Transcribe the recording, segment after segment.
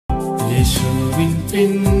യേശുവിൻ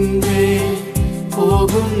പിൻപേ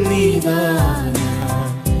പോകുന്നിതാ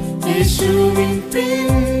ഞാൻ, യേശുവിൻ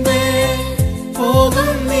പിൻപേ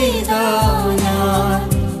പോകുന്നിതാ ഞാൻ,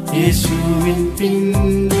 യേശുവിൻ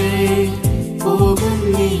പിൻപേ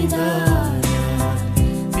പോകുന്നിതാ ഞാൻ,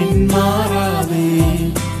 പിന്മാറാതെ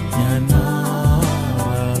ഞാൻ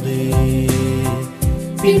മാറാതെ,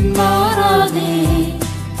 പിന്മാറാതെ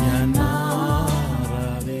ഞാൻ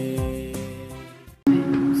മാറാതെ.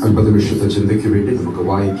 അല്പനിമിഷത്തെ ചിന്തയ്ക്ക് വേണ്ടി നമുക്ക്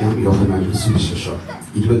വായിക്കാം. യോഹന്നാന്റെ സുവിശേഷം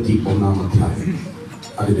 21-ാം അധ്യായം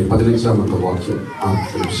അതിന്റെ 15-ാമത്തെ വാക്യം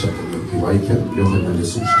ആദ്യത്തെ വായിക്കാം. യോഹന്നാന്റെ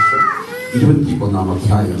സുവിശേഷം 21-ാം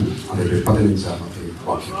അധ്യായം അതിന്റെ 15-ാമത്തെ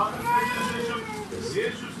വാക്യം.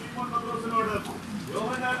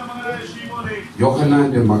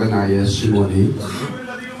 യോഹന്നാന്റെ മകനായ ശിമോനെ,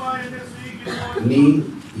 നീ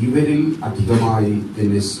ഇവരിൽ അധികമായി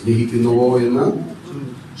എന്നെ സ്നേഹിക്കുന്നുവോ എന്ന്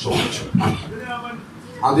ചോദിച്ചു.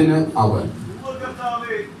 അതിന് അവൻ,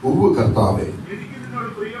 ഉവ്വ് കർത്താവേ,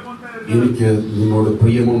 എനിക്ക് നിന്നോട്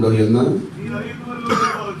പ്രിയമുണ്ട് എന്ന്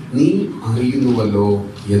നീ അറിയുന്നുവല്ലോ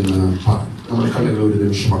എന്ന് പറഞ്ഞു. നമ്മുടെ കണ്ണുകൾ ഒരു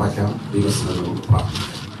നിമിഷം അടയ്ക്കാം. ദൈവസന്നിധിയിൽ നമുക്ക്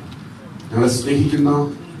പ്രാർത്ഥിക്കാം. ഞങ്ങളെ സ്നേഹിക്കുന്ന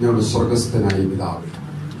ഞങ്ങളുടെ സ്വർഗസ്ഥനായ പിതാവേ,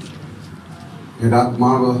 ഞങ്ങളുടെ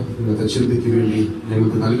ആത്മാവ് ഇന്നത്തെ ചിന്തയ്ക്ക് വേണ്ടി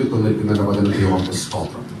ഞങ്ങൾക്ക് നൽകി തന്നിരിക്കുന്ന വചനത്തെ ഓർത്ത്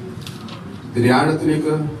സ്തോത്രം. ഇതിന്റെ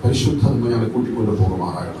ആഴത്തിലേക്ക് പരിശുദ്ധം ഞങ്ങളെ കൂട്ടിക്കൊണ്ടു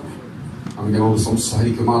പോകുമാറാകണമേ. അങ്ങ് ഞങ്ങളോട്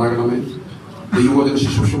സംസാരിക്കുമാറാകണമേ. ദൈവവചന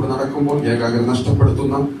ശുശ്രൂഷ നടക്കുമ്പോൾ ഏകാഗ്രത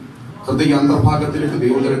നഷ്ടപ്പെടുത്തുന്ന ഹൃദയ അന്തർഭാഗത്തിലേക്ക്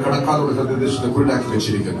ദൈവവചനം കടക്കാതെ ഹൃദയത്തെ കുരുടാക്കി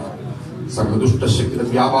വെച്ചിരിക്കുന്നു സകല ദുഷ്ടശക്തിയുടെ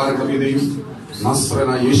വ്യാപാരങ്ങളുടെയും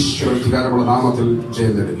നസ്രനായ യേശുവിന്റെ അധികാരമുള്ള നാമത്തിൽ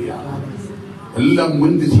ജയം നേടുകയാണ്. എല്ലാ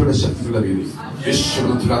മുൻവിധിയുടെ ശക്തികളുടെ വീതി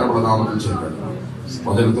യേശുവിന്റെ അധികാരമുള്ള നാമത്തിൽ ജയം നേടുക.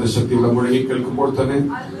 വചനത്തിന്റെ ശക്തിയുള്ള മുഴങ്ങി കേൾക്കുമ്പോൾ തന്നെ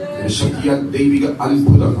ശക്തിയാൽ ദൈവിക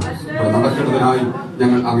അത്ഭുതങ്ങൾ നടക്കേണ്ടതിനായി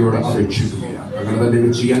ഞങ്ങൾ അങ്ങയോട് അപേക്ഷിക്കുകയാണ്. അങ്ങനെ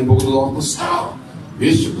തന്നെ ചെയ്യാൻ പോകുന്നത് ഓർത്ത്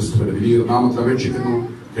യേശു ക്രിസ്തുവിന്റെ വലിയ നാമത്തിൽ അപേക്ഷിക്കുന്നു.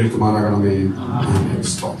 കേൾക്കുമാറാകണമേ.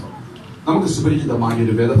 സ്തോത്രം. നമുക്ക് സുപരിചിതമായ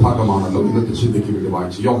ഒരു വേദഭാഗമാണല്ലോ ഇന്നത്തെ ചിന്തയ്ക്ക് വേണ്ടി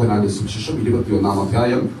വായിച്ചു. യോഹന്നാന്റെ സുവിശേഷം 21-ാം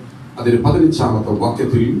അധ്യായം അതിന് 15-ാമത്തെ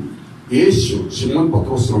വാക്യത്തിൽ യേശു ശിമോൻ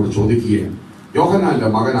പത്രോസിനോട് ചോദിക്കുകയാണ്, യോഹന്നാന്റെ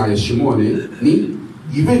മകനായ ശിമോനെ, നീ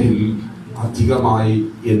ഇവരിൽ അധികമായി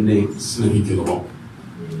എന്നെ സ്നേഹിക്കുന്നുവോ?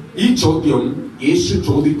 ഈ ചോദ്യം യേശു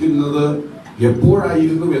ചോദിക്കുന്നത്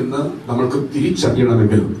എപ്പോഴായിരുന്നു എന്ന് നമ്മൾക്ക്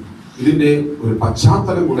തിരിച്ചറിയണമെങ്കിൽ ഇതിന്റെ ഒരു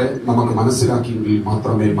പശ്ചാത്തലം കൂടെ നമുക്ക് മനസ്സിലാക്കിയെങ്കിൽ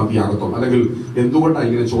മാത്രമേ മതിയാകത്തുള്ളൂ. അല്ലെങ്കിൽ എന്തുകൊണ്ടാണ്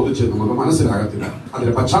ഇങ്ങനെ ചോദിച്ചത് നമുക്ക് മനസ്സിലാകത്തില്ല.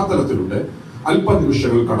 അതിന്റെ പശ്ചാത്തലത്തിലൂടെ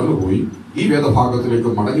അല്പനിമിഷങ്ങൾ കടന്നുപോയി ഈ വേദഭാഗത്തിലേക്ക്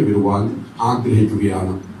മടങ്ങി വരുവാൻ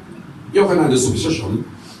ആഗ്രഹിക്കുകയാണ്. യോഹന്നാന്റെ സുവിശേഷം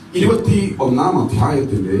 21-ാം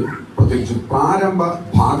അധ്യായത്തിന്റെ പ്രത്യേകിച്ച് പ്രാരംഭ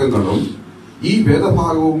ഭാഗങ്ങളും ഈ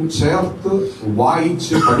വേദഭാഗവും ചേർത്ത്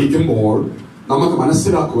വായിച്ച് പഠിക്കുമ്പോൾ നമുക്ക്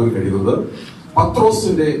മനസ്സിലാക്കുവാൻ കഴിയുന്നത്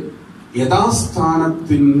പത്രോസിന്റെ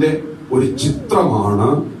യഥാസ്ഥാനത്തിന്റെ ഒരു ചിത്രമാണ്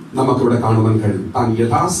നമുക്കിവിടെ കാണുവാൻ കഴിയും. താൻ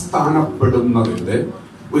യഥാസ്ഥാനപ്പെടുന്നതിന്റെ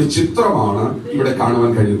ഒരു ചിത്രമാണ് ഇവിടെ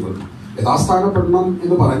കാണുവാൻ കഴിയുന്നത്. യഥാസ്ഥാനപ്പെടണം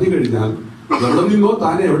എന്ന് പറഞ്ഞു കഴിഞ്ഞാൽ എവിടെ നിന്നോ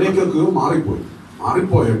താൻ എവിടേക്കൊക്കെയോ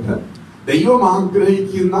മാറിപ്പോയിട്ട് ദൈവം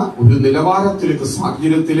ആഗ്രഹിക്കുന്ന ഒരു നിലവാരത്തിലേക്ക്,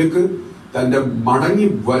 സാഹചര്യത്തിലേക്ക് തന്റെ മടങ്ങി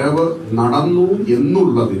വരവ് നടന്നു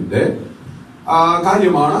എന്നുള്ളതിന്റെ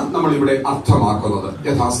കാര്യമാണ് നമ്മൾ ഇവിടെ അർത്ഥമാക്കുന്നത്.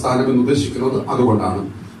 യഥാസ്ഥാനം എന്ന് ഉദ്ദേശിക്കുന്നത് അതുകൊണ്ടാണ്.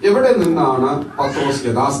 എവിടെ നിന്നാണ് പത്രോസ്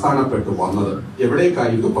യഥാസ്ഥാനപ്പെട്ടു വന്നത്?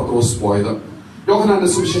 എവിടേക്കായിരുന്നു പത്രോസ് പോയത്? യോഹന്നാന്റെ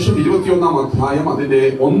സുവിശേഷം 21-ാം അധ്യായം അതിന്റെ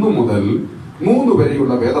 1 മുതൽ 3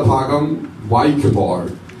 വരെയുള്ള വേദഭാഗം വായിക്കുമ്പോൾ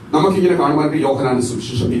നമുക്കിങ്ങനെ കാണുവാൻ കഴിയും. യോഹന്നാന്റെ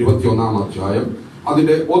സുവിശേഷം 21-ാം അധ്യായം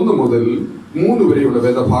അതിന്റെ 1 മുതൽ 3 വരെയുള്ള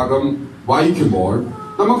വേദഭാഗം വായിക്കുമ്പോൾ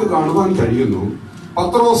നമുക്ക് കാണുവാൻ കഴിയുന്നു,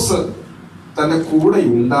 പത്രോസ് തന്റെ കൂടെ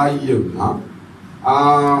ഉണ്ടായിരുന്ന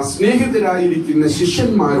സ്നേഹിതരായിരിക്കുന്ന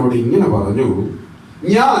ശിഷ്യന്മാരോട് ഇങ്ങനെ പറഞ്ഞു,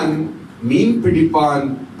 ഞാൻ മീൻ പിടിപ്പാൻ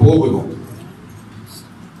പോകുന്നു.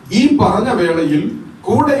 ഈ പറഞ്ഞ വേളയിൽ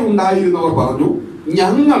കൂടെ ഉണ്ടായിരുന്നവർ പറഞ്ഞു,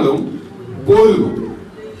 ഞങ്ങളും പോരുന്നു.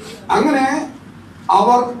 അങ്ങനെ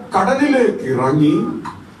അവർ കടലിലേക്ക് ഇറങ്ങി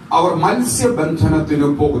അവർ മത്സ്യബന്ധനത്തിന്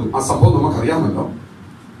പോകുന്നു. ആ സംഭവം നമുക്കറിയാമല്ലോ.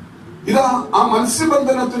 ഇതാ ആ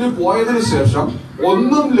മത്സ്യബന്ധനത്തിന് പോയതിനു ശേഷം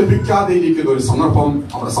ഒന്നും ലഭിക്കാതെ ഇരിക്കുന്ന ഒരു സന്ദർഭം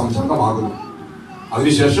അവിടെ സംജാതമാകുന്നു.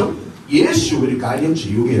 അതിനുശേഷം യേശു ഒരു കാര്യം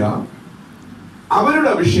ചെയ്യുകയാണ്.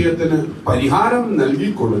 അവരുടെ വിഷയത്തിന് പരിഹാരം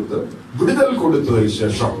നൽകിക്കൊടുത്ത് വിടുതൽ കൊടുത്തതിന്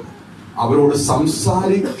ശേഷം അവരോട്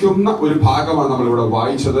സംസാരിക്കുന്ന ഒരു ഭാഗമാണ് നമ്മളിവിടെ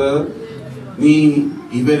വായിച്ചത്. നീ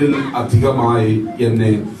ഇവരിൽ അധികമായി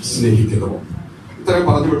എന്നെ സ്നേഹിക്കുന്നു. ഇത്രയും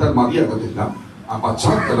പറഞ്ഞു വിട്ടാൽ മതിയാകത്തില്ല. ആ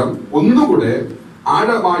പശ്ചാത്തലം ഒന്നുകൂടെ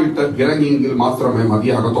ആഴമായിട്ട് ഇറങ്ങിയെങ്കിൽ മാത്രമേ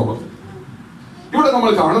മതിയാകത്തുള്ളൂ. ഇവിടെ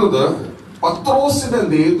നമ്മൾ കാണുന്നത് പത്രോസിന്റെ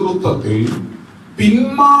നേതൃത്വത്തിൽ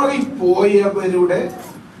പിന്മാറിപ്പോയവരുടെ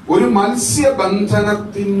ഒരു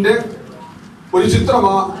മത്സ്യബന്ധനത്തിന്റെ ഒരു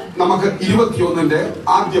ചിത്രമാ നമുക്ക് 21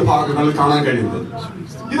 ആദ്യ ഭാഗങ്ങളിൽ കാണാൻ കഴിയുന്നത്.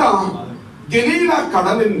 ഇതാ ഗലീല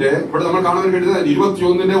കടലിന്റെ, ഇവിടെ നമ്മൾ കാണാൻ കഴിയുന്നത്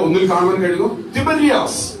 21 കാണാൻ കഴിയുന്നു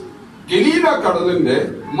തിബരിയാസ്. ഗലീല കടലിന്റെ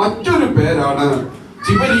മറ്റൊരു പേരാണ്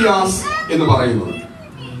തിബരിയാസ് എന്ന് പറയുന്നത്.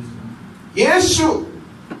 യേശു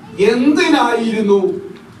എന്തിനായിരുന്നു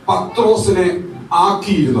പത്രോസിനെ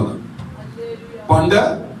ആക്കിയിരുന്നത്? പണ്ട്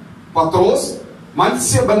പത്രോസ്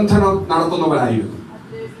മത്സ്യബന്ധനം നടത്തുന്നവരായിരുന്നു.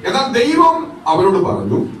 എന്നാൽ ദൈവം അവരോട്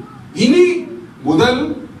പറഞ്ഞു, ഇനി മുതൽ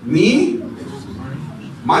നീ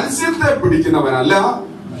മത്സ്യത്തെ പിടിക്കുന്നവനല്ല,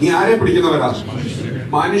 നീ ആരെ പിടിക്കുന്നവരാ?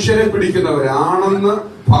 മനുഷ്യരെ പിടിക്കുന്നവരാണെന്ന്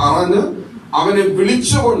പറഞ്ഞ് അവനെ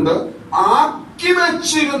വിളിച്ചുകൊണ്ട് ആക്കി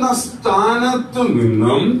വെച്ചിരുന്ന സ്ഥാനത്ത്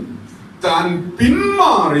നിന്നും താൻ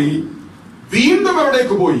പിന്മാറി വീണ്ടും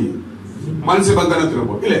എവിടേക്ക് പോയി? മത്സ്യബന്ധനത്തിന്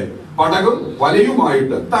പോയി, ഇല്ലേ? പടകും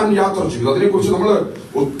വലയുമായിട്ട് താൻ യാത്ര ചെയ്തു. അതിനെക്കുറിച്ച് നമ്മൾ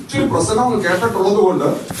ഒത്തിരി പ്രസംഗങ്ങൾ കേട്ടിട്ടുള്ളത് കൊണ്ട്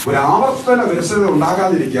ഒരു ആവർത്തന വിരസത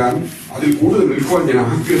ഉണ്ടാകാതിരിക്കാൻ അതിൽ കൂടുതൽ നിൽക്കുവാൻ ഞാൻ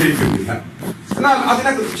ആഗ്രഹിക്കുന്നില്ല. എന്നാൽ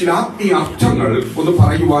അതിനെക്കുറിച്ച് ചില ആത്മീയ അർത്ഥങ്ങൾ ഒന്ന്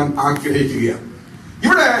പറയുവാൻ ആഗ്രഹിക്കുകയാണ്.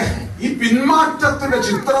 ഇവിടെ ഈ പിന്മാറ്റത്തിന്റെ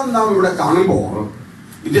ചിത്രം നാം ഇവിടെ കാണുമ്പോൾ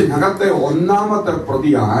ഇതിനകത്തെ ഒന്നാമത്തെ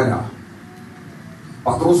പ്രതി ആരാ?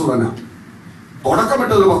 പത്രോസ് തന്നെ.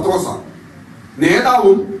 തുടക്കമിട്ടത് പത്രോസാണ്.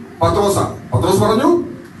 നേതാവും പത്രോസാണ്. പത്രോസ് പറഞ്ഞു,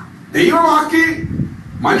 ദൈവമാക്കി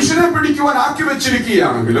മനുഷ്യനെ പിടിക്കുവാൻ ആക്കി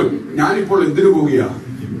വെച്ചിരിക്കുകയാണെങ്കിലും ഞാനിപ്പോൾ എന്തിനു പോവുക?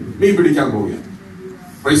 മീൻ പിടിക്കാൻ പോവുക.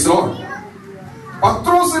 Praise Lord.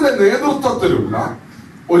 പത്രോസിന്റെ നേതൃത്വത്തിലുള്ള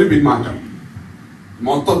ഒരു പിന്മാറ്റം.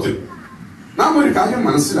 മൊത്തത്തിൽ നാം ഒരു കാര്യം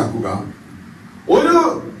മനസ്സിലാക്കുക, ഒരു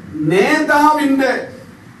നേതാവിന്റെ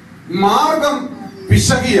മാർഗം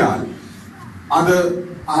പിശകിയാൽ അത്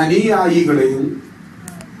അനുയായികളെയും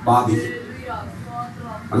ബാധിക്കും.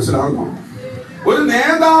 മനസ്സിലാകുമോ? ഒരു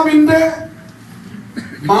നേതാവിന്റെ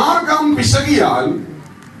മാർഗം പിശകിയാൽ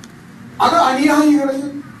അത്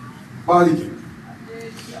അനുയായികളെയും ബാധിക്കും.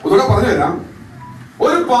 ഒന്നുകൂടെ പറഞ്ഞുതരാം.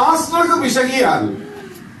 ഒരു പാസ്റ്റർക്ക് പിശകിയാൽ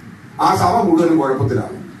ആ സഭ മുഴുവനും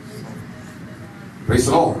കുഴപ്പത്തിലാണ്.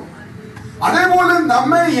 അതേപോലെ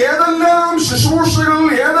നമ്മെ ഏതെല്ലാം ശുശ്രൂഷകൾ,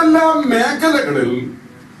 ഏതെല്ലാം മേഖലകളിൽ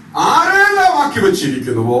ആരെല്ലാം ആക്കി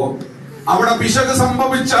വെച്ചിരിക്കുന്നുവോ അവിടെ പിശക്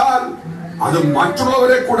സംഭവിച്ചാൽ അത്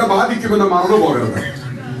മറ്റുള്ളവരെ കൂടെ ബാധിക്കുമെന്ന് മറന്നുപോകരുത്.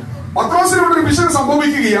 പത്രോസിനോട് ഒരു പിശക്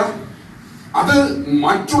സംഭവിക്കുകയാ, അത്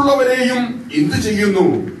മറ്റുള്ളവരെയും എന്ത് ചെയ്യുന്നു?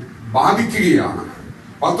 ബാധിക്കുകയാണ്.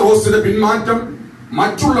 പത്രോസിന്റെ പിന്മാറ്റം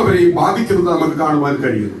മറ്റുള്ളവരെയും ബാധിക്കുന്നത് നമുക്ക് കാണുവാൻ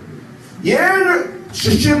കഴിയുന്നു. 7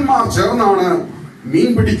 ശിഷ്യന്മാർ ചേർന്നാണ് മീൻ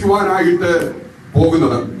പിടിക്കുവാനായിട്ട്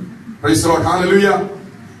പോകുന്നത്. Praise the Lord, hallelujah.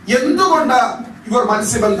 എന്തുകൊണ്ട് ഇവർ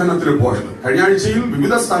മത്സ്യബന്ധനത്തിന് പോയത്? കഴിഞ്ഞ ആഴ്ചയിൽ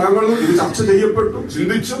വിവിധ സ്ഥലങ്ങളിൽ ഇത് ചർച്ച ചെയ്യപ്പെട്ടു,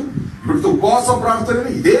 ചിന്തിച്ചു. ഇവിടുത്തെ ഉപവാസ പ്രാർത്ഥനയിൽ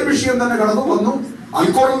ഇതേ വിഷയം തന്നെ കടന്നു വന്നു.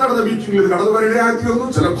 അൽക്കോറിൽ നടന്ന മീറ്റിംഗിൽ ഇത് കടന്നു വരികയാക്കി വന്നു.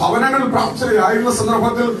 ചില ഭവനങ്ങളിൽ പ്രാർത്ഥനയായിരുന്ന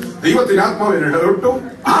സന്ദർഭത്തിൽ ദൈവത്തിന്റെ ആത്മാവിനെ ഇടപെട്ടു.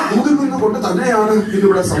 ആ ദൂതിൽ നിന്നുകൊണ്ട് തന്നെയാണ്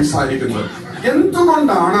ഇതിവിടെ സംസാരിക്കുന്നത്.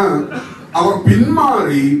 എന്തുകൊണ്ടാണ് അവർ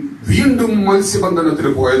പിന്മാറി വീണ്ടും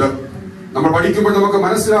മത്സ്യബന്ധനത്തിന് പോയത്? നമ്മൾ പഠിക്കുമ്പോൾ നമുക്ക്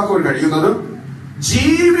മനസ്സിലാക്കുവാൻ കഴിയുന്നത്,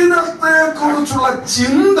 ജീവിതത്തെ കുറിച്ചുള്ള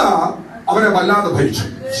ചിന്ത അവരെ വല്ലാതെ ഭരിച്ചു.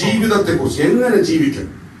 ജീവിതത്തെ കുറിച്ച് എങ്ങനെ ജീവിക്കും?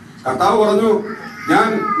 കർത്താവ് പറഞ്ഞു, ഞാൻ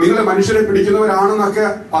നിങ്ങളെ മനുഷ്യരെ പിടിക്കുന്നവരാണെന്നൊക്കെ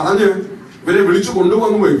പറഞ്ഞ് ഇവരെ വിളിച്ചു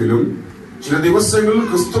കൊണ്ടുവന്നുവെങ്കിലും ചില ദിവസങ്ങളിൽ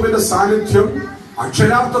ക്രിസ്തുവിന്റെ സാന്നിധ്യം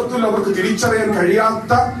അക്ഷരാർത്ഥത്തിൽ അവർക്ക് തിരിച്ചറിയാൻ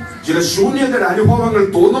കഴിയാത്ത ചില ശൂന്യതയുടെ അനുഭവങ്ങൾ,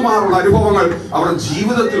 തോന്നുമാറുള്ള അനുഭവങ്ങൾ അവരുടെ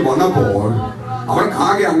ജീവിതത്തിൽ വന്നപ്പോൾ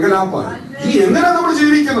അവർക്കാകെ അങ്കലാപ്പായി. ഇനി എങ്ങനെ നമ്മൾ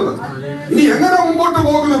ജീവിക്കുന്നത്? ഇനി എങ്ങനെ മുമ്പോട്ട്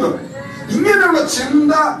പോകുന്നത്? ഇങ്ങനെയുള്ള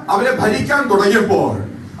ചിന്ത അവരെ ഭരിക്കാൻ തുടങ്ങിയപ്പോൾ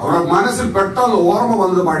അവരുടെ മനസ്സിൽ പെട്ടെന്ന് ഓർമ്മ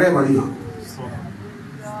വന്നത് പഴയ പണിയാണ്.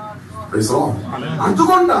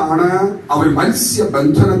 അതുകൊണ്ടാണ് അവർ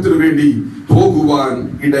മത്സ്യബന്ധനത്തിനു വേണ്ടി പോകുവാൻ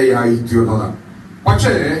ഇടയായി തീർന്നത്.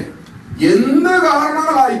 പക്ഷേ എന്ത്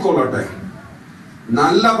കാരണങ്ങളായിക്കൊള്ളട്ടെ,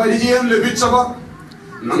 നല്ല പരിചയം ലഭിച്ചവർ,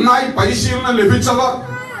 നന്നായി പരിശീലനം ലഭിച്ചവർ,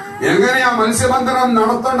 എങ്ങനെയാ മത്സ്യബന്ധനം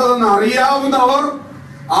നടത്തേണ്ടതെന്ന് അറിയാവുന്നവർ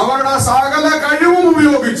അവരുടെ സകല കഴിവും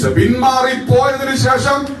ഉപയോഗിച്ച് പിന്മാറിപ്പോയതിനു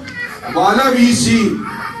ശേഷം വല വീശി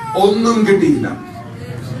ഒന്നും കിട്ടിയില്ല.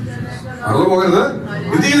 അറിവ് പോകരുത്,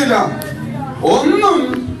 കിട്ടിയില്ല, ഒന്നും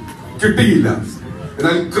കിട്ടിയില്ല.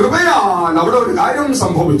 എന്നാൽ കൃപയാൽ അവിടെ ഒരു കാര്യം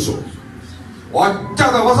സംഭവിച്ചു. ഒറ്റ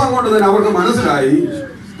ദിവസം കൊണ്ട് തന്നെ അവർക്ക് മനസ്സിലായി,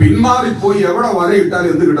 പിന്മാറിപ്പോയി എവിടെ വലയിട്ടാൽ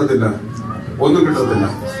എന്ത് കിട്ടത്തില്ല? ഒന്നും കിട്ടത്തില്ല.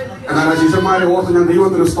 എന്നാൽ ആ ശിഷ്യന്മാരെ ഓർത്ത് ഞാൻ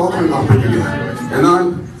ദൈവത്തിന് സ്തോത്രം അർപ്പിക്കുക. എന്നാൽ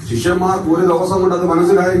ശിഷ്യന്മാർക്ക് ഒരു ദിവസം കൊണ്ട് അത്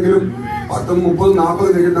മനസ്സിലായെങ്കിലും 10, 30, 40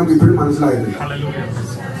 കഴിഞ്ഞിട്ട് നമുക്ക് ഇപ്പോഴും മനസ്സിലായിട്ടില്ല.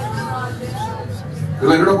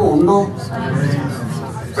 നിങ്ങൾ എന്നോടൊപ്പം ഉണ്ടോ?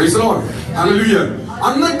 Praise the Lord, hallelujah.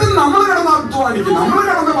 എന്നിട്ട് നമ്മൾ കിടന്ന് അധ്വാനിക്കും, നമ്മൾ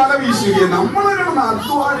കിടന്ന് വല വീശുകയും, നമ്മൾ കിടന്ന്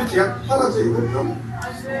അധ്വാനിച്ച് എത്ര ചെയ്തിട്ടും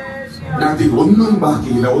ഒന്നും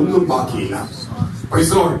ബാക്കിയില്ല, ഒന്നും ബാക്കിയില്ല.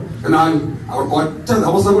 Praise the Lord. എന്നാൽ അവർക്ക് ഒറ്റ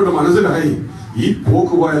ദിവസം കൊണ്ട് മനസ്സിലായി, ഈ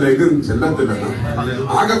പോക്ക് പോയാൽ എങ്ങും ചെല്ലത്തില്ലെന്ന്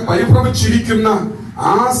ആകെ പരിഭ്രമിച്ചിരിക്കുന്ന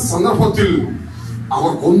ആ സന്ദർഭത്തിൽ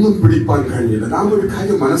അവർക്കൊന്നും പിടിപ്പാൻ കഴിഞ്ഞില്ല. നാം ഒരു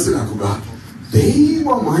കാര്യം മനസ്സിലാക്കുക,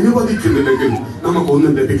 ദൈവം അനുവദിക്കുന്നില്ലെങ്കിൽ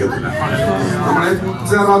നമുക്കൊന്നും ലഭിക്കത്തില്ല. നമ്മൾ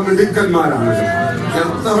എത്ര മിടുക്കന്മാരാണെങ്കിലും,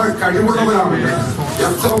 എത്ര കഴിവുള്ളവരാണെങ്കിലും,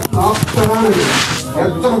 എത്ര പ്രാപ്തരാണെങ്കിലും,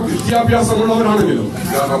 എത്ര വിദ്യാഭ്യാസമുള്ളവരാണെങ്കിലും,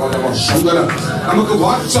 നമുക്ക്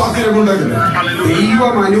വാക്ചാതുര്യമുണ്ടെങ്കിൽ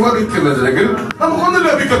ദൈവം അനുവദിക്കുന്നില്ലെങ്കിൽ നമുക്കൊന്നും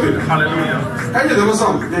ലഭിക്കത്തില്ല. കഴിഞ്ഞ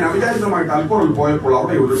ദിവസം ഞാൻ അവിചാരിതമായിട്ട് അൽപ്പുറം പോയപ്പോൾ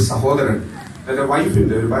അവിടെ ഒരു സഹോദരൻ എന്റെ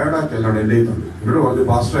വൈഫിന്റെ ഒരു ബയോഡാറ്റ എല്ലാം എന്റെ തന്നു. എന്നോട് പറഞ്ഞു,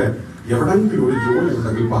 പാസ്റ്ററെ എവിടെങ്കിലും ഒരു ജോലി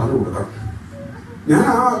ഉണ്ടെങ്കിൽ പറഞ്ഞു കൊടുക്കണം. ഞാൻ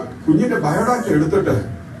ആ കുഞ്ഞിന്റെ ബയോഡാറ്റ എടുത്തിട്ട്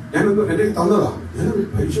ഞാനൊന്ന് എന്റെ തന്നതാ. ഞാനത്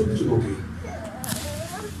പരിശോധിച്ചു നോക്കി.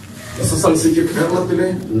 SSLCക്ക് കേരളത്തിലെ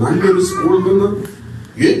നല്ലൊരു സ്കൂളിൽ നിന്ന്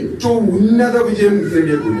ഏറ്റവും ഉന്നത വിജയം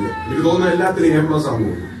നേടിയ കുഞ്ഞ്. എനിക്ക് തോന്നുന്നു എല്ലാത്തിനും A+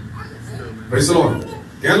 ആണ്.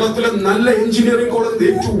 കേരളത്തിലെ നല്ല എഞ്ചിനീയറിംഗ് കോളേജിൽ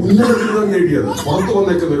ഏറ്റവും ഉന്നത ബിരുദം നേടിയത് പുറത്തു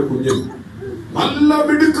വന്നേക്കുന്ന ഒരു കുഞ്ഞ്. നല്ല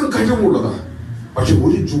മിടുക്കും കഴിവുള്ളതാ. പക്ഷെ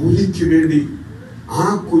ഒരു ജോലിക്ക് വേണ്ടി ആ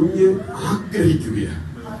കുഞ്ഞ് ആഗ്രഹിക്കുകയാണ്.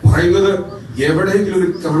 പറയുന്നത് എവിടെയെങ്കിലും ഒരു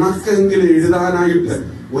കണക്കെങ്കിലും എഴുതാനായിട്ട്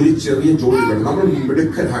ഒരു ചെറിയ ജോലി വേണം. നമ്മൾ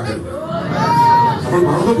മിടുക്കരാക്കരുത്, നമ്മൾ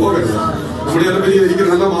മറന്നു പോകരുത്. നമ്മൾ ചിലപ്പോൾ എനിക്ക്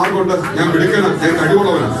നല്ല മാർഗമുണ്ട്, ഞാൻ മിടുക്കനാണ്, ഞാൻ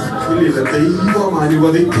കഴിവുള്ളവനാണ്. ഇല്ല, ദൈവം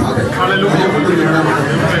അനുവദിക്കാതെ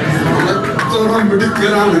എത്ര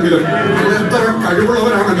മിടുക്കരാണെങ്കിലും, നമ്മൾ എത്ര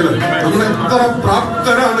കഴിവുള്ളവരാണെങ്കിലും, നമ്മൾ എത്ര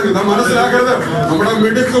പ്രാപ്തരാണെങ്കിലും നാം മനസ്സിലാക്കരുത്, നമ്മുടെ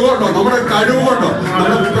മിടുക്ക് കൊണ്ടോ, നമ്മുടെ കഴിവ് കൊണ്ടോ,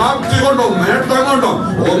 നമ്മുടെ പ്രാപ്തി കൊണ്ടോ, നേട്ടം കൊണ്ടോ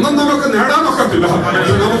ഒന്നും നമുക്ക് നേടാൻ ഒക്കത്തില്ല.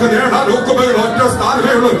 നമുക്ക് നേടാൻ ഒക്കുമ്പോൾ ഒറ്റ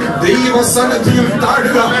സ്ഥാനമേ ഉള്ളൂ, ദൈവസന്നിധിയിൽ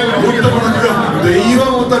താഴുക, മുട്ടുമടക്കുക,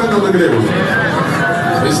 ദൈവം ഉത്തരം തന്നെങ്കിലേ ഉള്ളൂ.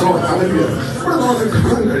 ഇവിടെ നമുക്ക്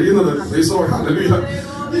കാണാൻ കഴിയുന്നത്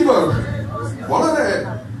ഇവർ വളരെ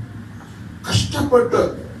കഷ്ടപ്പെട്ട്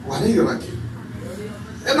വലയിറക്കി,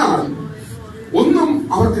 എന്നാൽ ഒന്നും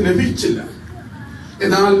അവർക്ക് ലഭിച്ചില്ല.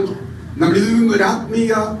 എന്നാൽ നമ്മൾ ഇതിൽ നിന്നൊരു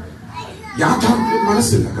ആത്മീയ യാഥാർത്ഥ്യം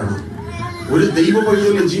മനസ്സിലാക്കണം. ഒരു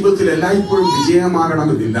ദൈവവൈദ്യന്റെ ജീവിതത്തിൽ എല്ലായ്പ്പോഴും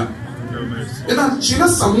വിജയമാകണമെന്നില്ല. എന്നാൽ ചില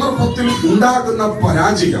സന്ദർഭത്തിൽ ഉണ്ടാകുന്ന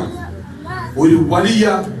പരാജയം ഒരു വലിയ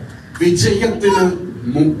വിജയത്തിന്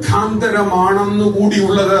മുഖാന്തരമാണെന്നു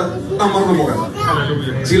കൂടിയുള്ളത് നാം മറന്നുപോകരുത്.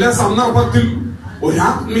 ചില സന്ദർഭത്തിൽ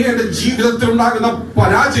ഒരാത്മീയന്റെ ജീവിതത്തിൽ ഉണ്ടാകുന്ന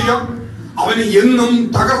പരാജയം അവന് എന്നും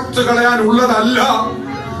തകർത്തു കളയാനുള്ളതല്ല,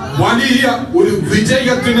 വലിയ ഒരു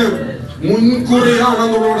വിജയത്തിന്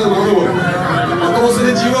മുൻകുറിയാണെന്നുള്ളത് മറന്നുപോകും.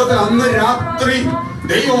 പത്രോസിന്റെ ജീവിതത്തിൽ അന്ന് രാത്രി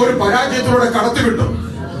ദൈവം ഒരു പരാജയത്തിലൂടെ കടത്തിവിട്ടു.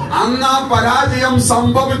 അന്ന് ആ പരാജയം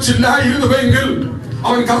സംഭവിച്ചില്ലായിരുന്നുവെങ്കിൽ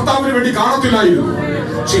അവൻ കർത്താവിന് വേണ്ടി കാണത്തില്ലായിരുന്നു.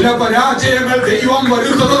 ചില പരാജയങ്ങൾ ദൈവം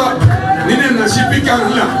വരുന്നത് നിന്നെ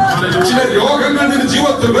നശിപ്പിക്കാനല്ല. ചില രോഗങ്ങൾ നിന്റെ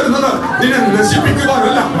ജീവിതത്തിൽ വരുന്നത് നിന്നെ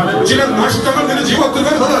നശിപ്പിക്കുവാനല്ല. ചില നഷ്ടങ്ങൾ നിന്റെ ജീവിതത്തിൽ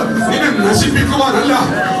വരുന്നത് നിന്നെ നശിപ്പിക്കുവാനല്ല.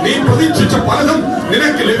 നീ പ്രതീക്ഷിച്ച പലതും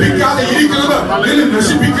നിനക്ക് ലഭിക്കാതെ ഇരിക്കുന്നത് നിന്നെ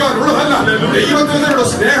നശിപ്പിക്കാനുള്ളതല്ല. ദൈവത്തിനോട്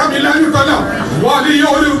സ്നേഹമില്ലാഞ്ഞിട്ടല്ല,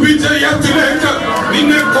 വലിയൊരു വിജയത്തിലേക്ക്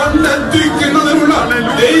നിന്നെ കൊണ്ടെത്തിക്കുന്നതിനുള്ള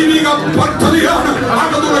ദൈവിക പദ്ധതിയാണ്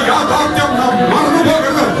അതെന്നുള്ള യാഥാർത്ഥ്യം നാം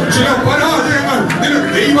മറന്നുപോകരുത്. ചില പരാജയങ്ങൾ നിന്നെ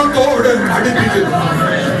ദൈവത്തോട് അടുപ്പിക്കുന്നു.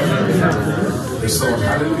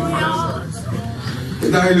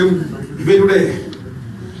 എന്തായാലും ഇവരുടെ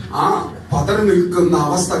ആ പതറി നിൽക്കുന്ന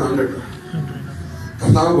അവസ്ഥ കണ്ടിട്ട്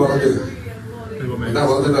കർത്താവ് പറഞ്ഞത് എന്താ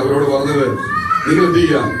പറഞ്ഞത്? അവരോട് പറഞ്ഞത്, നിങ്ങൾ എന്ത്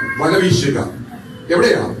ചെയ്യുക? വല വീശുക.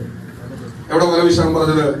 എവിടെയാ? എവിടെ വല വീശാൻ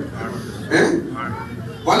പറഞ്ഞത്?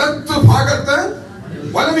 വലത്ത് ഭാഗത്ത്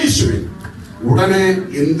വല വീശുവിൻ. ഉടനെ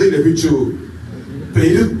എന്ത് ലഭിച്ചു?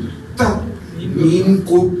 പെരുത്ത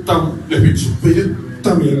മീൻകൂട്ടം ലഭിച്ചു. പെരുത്ത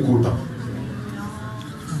മീൻകൂട്ടം.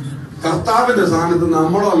 കർത്താവിന്റെ സ്ഥാനത്ത്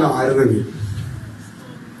നമ്മളല്ല ആയിരുന്നെങ്കിൽ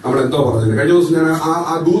നമ്മൾ എന്തോ പറഞ്ഞത്. കഴിഞ്ഞ ദിവസം ഞാൻ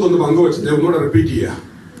ആ ദൂതൊന്ന് പങ്കുവെച്ചിട്ട് ഒന്നുകൂടെ റിപ്പീറ്റ് ചെയ്യാ.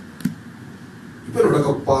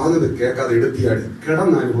 ഇവരോടൊക്കെ പറഞ്ഞത് കേൾക്കാതെ എടുത്തിയാടി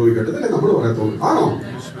കിടന്ന് അനുഭവിക്കട്ടെ, ഇതല്ലേ നമ്മൾ പറയത്തുള്ളൂ. ആണോ?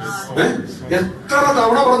 എത്ര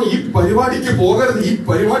തവണ പറഞ്ഞു ഈ പരിപാടിക്ക് പോകരുത്, ഈ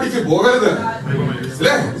പരിപാടിക്ക് പോകരുത്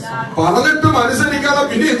അല്ലേ? പറഞ്ഞിട്ടും അനുസരിക്കാതെ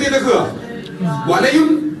പിന്നെ എന്ത് ചെയ്തേക്കുക? വലയും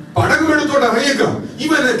പടകും എടുത്തോണ്ട് ഇറങ്ങിയേക്കുക.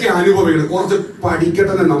 ഇവനൊക്കെ അനുഭവിക്കണം, കുറച്ച്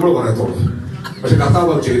പഠിക്കട്ടെ നമ്മൾ പറയത്തുള്ളൂ. പക്ഷെ കർത്താവ്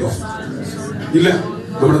അത് ചെയ്തോ? ഇല്ല.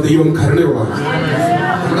 നമ്മുടെ ദൈവം കരുണയുള്ളതാണ്.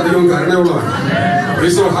 നമ്മുടെ ദൈവം കരുണയുള്ളതാണ്.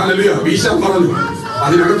 വീശാൻ പറഞ്ഞു,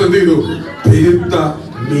 അതിനകത്ത് എന്ത് ചെയ്തു? പെരുത്ത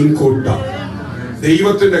മീൻകൂട്ട.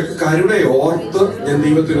 ദൈവത്തിന്റെ കരുണയെ ഓർത്ത് ഞാൻ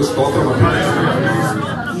ദൈവത്തിന് സ്തോത്രം പറഞ്ഞു.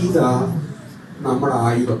 ഇതാ നമ്മുടെ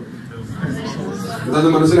ആയുധം.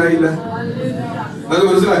 എന്താന്ന് മനസ്സിലായില്ല? അത്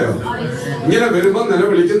മനസ്സിലായോ? ഇങ്ങനെ വരുമ്പോ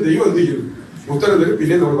നിലവിളിക്കും, ദൈവം എന്ത് ചെയ്യും? ഉത്തരം തരും.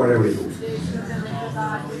 പിന്നെ നമ്മൾ പഴയ വിളിക്കും.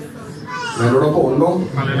 എന്നോടൊപ്പം ഉണ്ടോ?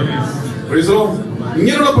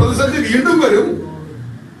 ഇങ്ങനെയുള്ള പ്രതിസന്ധി വീണ്ടും വരും.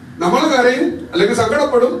 നമ്മൾ കരയും, അല്ലെങ്കിൽ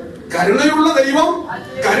സങ്കടപ്പെടും. കരുണയുള്ള ദൈവം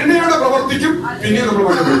കരുണയോടെ പ്രവർത്തിക്കും. പിന്നെ നമ്മൾ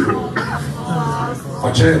പഴയ വിളിക്കും.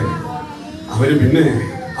 പക്ഷേ അവര് പിന്നെ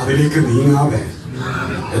അതിലേക്ക് നീങ്ങാതെ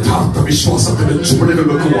യഥാർത്ഥ വിശ്വാസത്തിന്റെ ചുവടുകൾ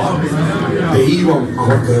വെക്കുവാൻ ദൈവം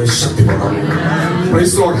അവർക്ക് ശക്തി പകർന്നു.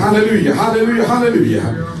 Praise the Lord. Hallelujah, hallelujah, hallelujah.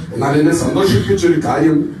 എന്നാൽ എന്നെ സന്തോഷിപ്പിച്ച ഒരു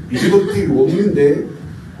കാര്യം 21-9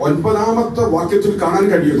 വാക്യത്തിൽ കാണാൻ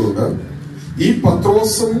കഴിയുന്നുണ്ട്. ഈ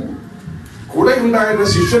പത്രോസും കൂടെ ഉണ്ടായിരുന്ന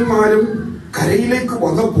ശിഷ്യന്മാരും കരയിലേക്ക്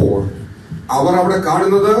വന്നപ്പോൾ അവർ അവിടെ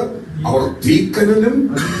കാണുന്നത് അവർ തീക്കനലും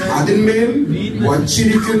അതിന്മേൽ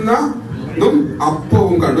വച്ചിരിക്കുന്ന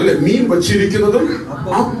അപ്പവും കണ്ടു. അല്ലെ, മീൻ വച്ചിരിക്കുന്നതും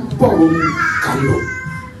അപ്പവും കണ്ടു.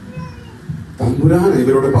 തമ്പുരാൻ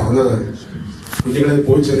ഇവരോട് പറഞ്ഞത്, കുഞ്ഞുങ്ങളെ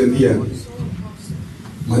പോയി ചെന്ന് എന്ത് ചെയ്യാൻ?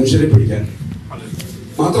 മനുഷ്യരെ പിടിക്കാൻ.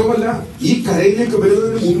 മാത്രമല്ല, ഈ കരയിലേക്ക്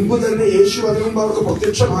വരുന്നതിന് മുൻപ് തന്നെ യേശു അതിനു മുമ്പ് അവർക്ക്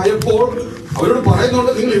പ്രത്യക്ഷമായപ്പോൾ അവരോട്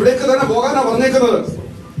പറയുന്നുണ്ട്, നിങ്ങൾ ഇവിടേക്ക് തന്നെ പോകാനാ പറഞ്ഞേക്കുന്നത്.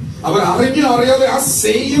 അവർ അറിഞ്ഞോ അറിയാതെ ആ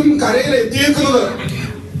സെയിം കരയിൽ എത്തിയേക്കുന്നത്.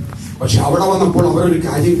 പക്ഷെ അവിടെ വന്നപ്പോൾ അവരൊരു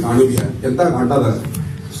കാര്യം കാണുകയാണ്. എന്താ കണ്ടത്?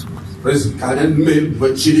 കരന്മേൽ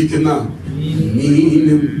വച്ചിരിക്കുന്ന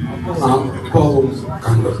മീനും അപ്പവും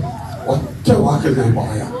കണ്ടു. ഒറ്റ വാക്കിൽ ഞാൻ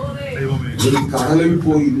പറയാം, നീ കടലിൽ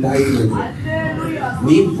പോയി ഇല്ലായിരുന്നെങ്കിലും,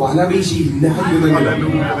 നീ വല വീശി ഇല്ലായിരുന്നെങ്കിലും,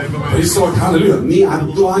 നീ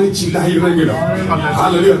അധ്വാനിച്ചില്ലായിരുന്നെങ്കിലും,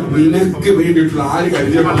 നിനക്ക് വേണ്ടിയിട്ടുള്ള ആര്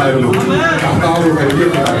കരുതിയിട്ടുണ്ടായിരുന്നു? കർത്താവ്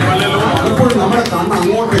കരുതിയിട്ടുണ്ടായിരുന്നു. പലപ്പോഴും നമ്മുടെ കണ്ണ്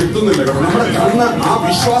അങ്ങോട്ട് എത്തുന്നില്ല കേട്ടോ. നമ്മുടെ കണ്ണ് ആ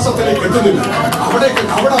വിശ്വാസത്തിലേക്ക് എത്തുന്നില്ല.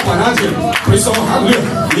 അവിടെ പരാജയം.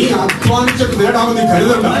 നീ അധ്വാനിച്ചിട്ട് നേടാമെന്ന് നീ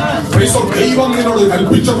കരുതണ്ട. ദൈവം നിന്നോട്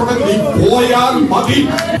കൽപ്പിച്ചപ്പോഴെങ്കിൽ നീ പോയാൽ മതി.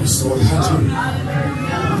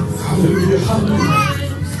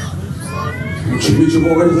 ക്ഷമിച്ചു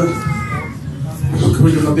പോകരുത്. നമുക്ക്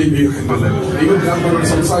വേണ്ടിയുള്ള ദൈവം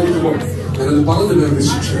സംസാരിക്കുമ്പോൾ ഞാനത് പറഞ്ഞില്ല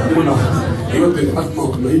ശിക്ഷ. അതുകൊണ്ടാണ് ദൈവത്തിന്റെ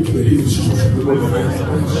ആത്മാവ് നയിക്കുന്ന രീതി ശുശ്രൂഷിക്കുമ്പോൾ.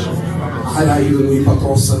 ആരായിരുന്നു ഈ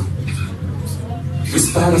പത്രോസ്?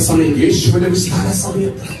 വിസ്താര സമയം, യേശുവിന്റെ വിസ്താര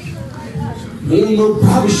സമയത്ത് 3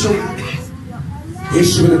 പ്രാവശ്യം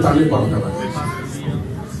യേശുവിനെ തള്ളി പറഞ്ഞത്.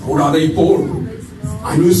 കൂടാതെ ഇപ്പോൾ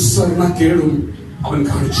അനുസരണക്കേടും അവൻ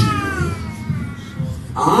കാണിച്ചിരിക്കുന്നു.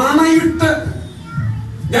 ആണയിട്ട്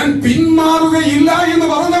ഞാൻ പിന്മാറുകയില്ല എന്ന്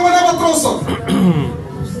പറഞ്ഞവനെ പത്രോസ്.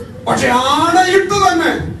 പക്ഷെ ആണയിട്ട്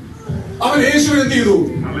തന്നെ അവൻ യേശുവിനെ എന്ത് ചെയ്തു?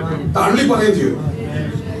 തള്ളി പറയുകയും ചെയ്തു.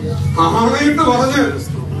 ആണയിട്ട് പറഞ്ഞ്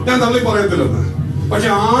ഞാൻ തള്ളി പറയത്തില്ലെന്ന്. പക്ഷെ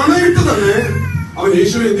ആണയിട്ട് തന്നെ അവൻ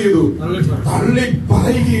യേശുവിനെ എന്ത് ചെയ്തു? തള്ളി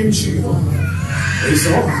പറയുകയും ചെയ്തു.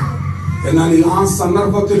 എന്നാൽ ആ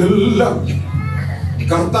സന്ദർഭത്തിലെല്ലാം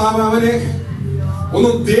കർത്താവ് അവനെ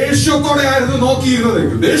ഒന്ന് ദേഷ്യത്തോടെ ആയിരുന്നു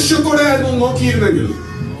നോക്കിയിരുന്നെങ്കിൽ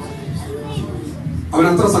അവൻ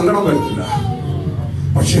അത്ര സങ്കടം വരുന്നില്ല.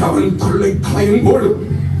 പക്ഷെ അവൻ തള്ളിക്കളയുമ്പോഴും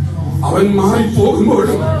അവൻ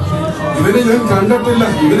മാറിപ്പോകുമ്പോഴും ഇവനെ ഞാൻ കണ്ടിട്ടില്ല,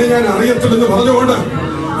 ഇവനെ ഞാൻ അറിയത്തില്ലെന്ന് പറഞ്ഞുകൊണ്ട്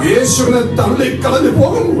യേശുവിനെ തള്ളിക്കളഞ്ഞു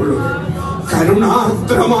പോകുമ്പോഴും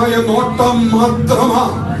കരുണാർദ്രമായ നോട്ടം മാത്രമാ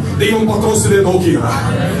ദൈവം പത്രോസിനെ നോക്കിയത്.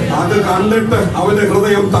 അത് കണ്ടിട്ട് അവന്റെ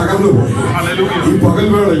ഹൃദയം തകർന്നുപോയി. ഈ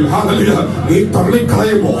പകൽവേളയിൽ നീ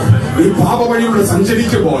തള്ളിക്കളയുമ്പോൾ, നീ പാപവഴിയിലൂടെ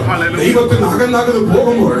സഞ്ചരിക്കുമ്പോൾ, ദൈവത്തിന് അകന്നകന്ന്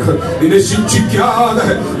പോകുമ്പോൾ, നിന്നെ ശിക്ഷിക്കാതെ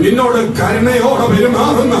നിന്നോട് കരുണയോടെ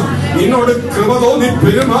പെരുമാറുന്ന, നിന്നോട് കൃപ തോന്നി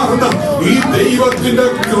പെരുമാറുന്ന ഈ ദൈവത്തിന്റെ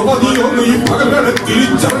കൃപ നീ ഒന്ന് ഈ പകൽവേള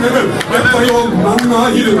തിരിച്ചറിഞ്ഞത് എത്രയോ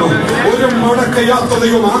നന്നായിരുന്നു. ഒരു മടക്കയാത്ര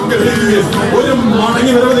ദൈവം ആഗ്രഹിക്കുകയും ഒരു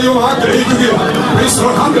മടങ്ങി വരവ് ദൈവം ആഗ്രഹിക്കുകയും.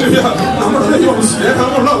 നമ്മുടെ ദൈവം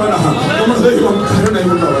സ്നേഹമുള്ളവനാ, നമ്മുടെ ദൈവം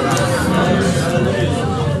കരുണയുള്ളവനാ.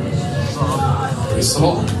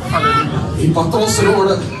 ഈ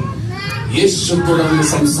പത്രോസിനോട് യേശു തുടർന്ന്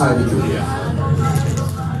സംസാരിക്കുകയാണ്.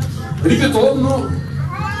 എനിക്ക് തോന്നുന്നു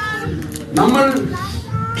നമ്മൾ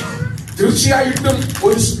തീർച്ചയായിട്ടും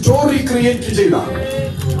ഒരു സ്റ്റോറി ക്രിയേറ്റ് ചെയ്താണ്.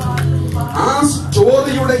 ആ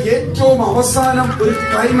സ്റ്റോറിയുടെ ഏറ്റവും അവസാനം ഒരു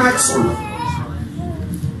ക്ലൈമാക്സ് ഉണ്ട്.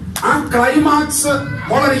 ആ ക്ലൈമാക്സ്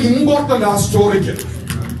വളരെ ഇമ്പോർട്ടന്റ് ആ സ്റ്റോറിക്ക്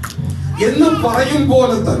എന്ന് പറയും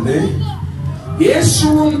പോലെ തന്നെ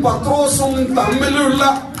യേശുവും പത്രോസും തമ്മിലുള്ള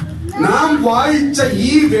നാം വായിച്ച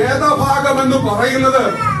ഈ വേദഭാഗം എന്ന് പറയുന്നത്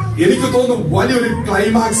എനിക്ക് തോന്നുന്നു വലിയൊരു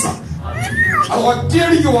ക്ലൈമാക്സാണ്. അത്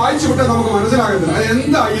ഒറ്റയടിക്ക് വായിച്ചു വിട്ടാൽ നമുക്ക് മനസ്സിലാകുന്നില്ല അത്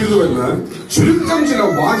എന്തായിരുന്നു എന്ന്. ചുരുക്കം ചില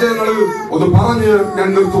വാചകങ്ങളിൽ ഒന്ന് പറഞ്ഞ് ഞാൻ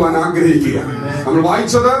നിർത്തുവാൻ ആഗ്രഹിക്കുകയാണ്. നമ്മൾ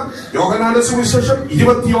വായിച്ചത് യോഹന്നാന്റെ സുവിശേഷം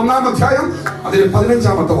 21-ാം അധ്യായം അതിന്റെ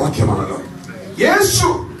 15-ാമത്തെ വാക്യമാണല്ലോ. യേശു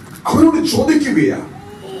അവനോട് ചോദിക്കുകയാണ്,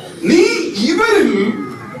 നീ ഇവരിൽ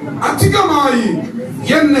അധികമായി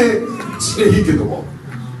എന്നെ സ്നേഹിക്കുന്നുവോ?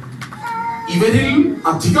 ഇവരിൽ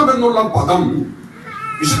അധികം എന്നുള്ള പദം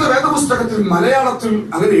വിശുദ്ധ വേദപുസ്തകത്തിൽ മലയാളത്തിൽ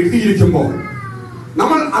അങ്ങനെ എഴുതിയിരിക്കുമ്പോൾ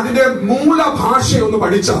നമ്മൾ അതിന്റെ മൂലഭാഷയൊന്ന്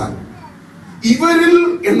പഠിച്ചാൽ ഇവരിൽ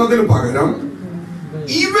എന്നതിന് പകരം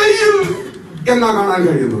ഇവയിൽ എന്നാ കാണാൻ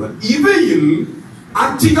കഴിയുന്നത്. ഇവയിൽ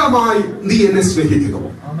അധികമായി നീ എന്നെ സ്നേഹിക്കുന്നുവോ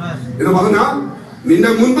എന്ന് പറഞ്ഞാൽ നിന്റെ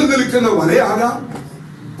മുൻപിൽ നിൽക്കുന്ന വലയാകാം,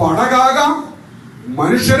 പടകാകാം,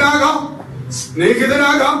 മനുഷ്യരാകാം,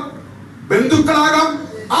 സ്നേഹിതരാകാം, ബന്ധുക്കളാകാം,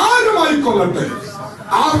 ആരുമായിക്കൊള്ളട്ടെ,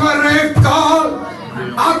 അവരെക്കാൾ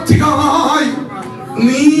അധികമായി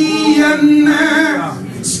നീ എന്നെ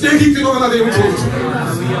സ്നേഹിക്കുന്നുവെന്ന് ദൈവം ചോദിച്ചു.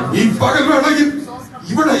 ഈ പകൽവേളയിൽ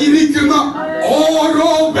ഇവിടെ ഇരിക്കുന്ന ഓരോ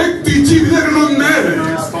വ്യക്തി ജീവിതങ്ങളും നേരെ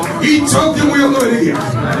ഈ ചോദ്യം ഉയർന്നു വരികയാണ്.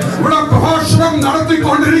 ഇവിടെ പ്രഭാഷണം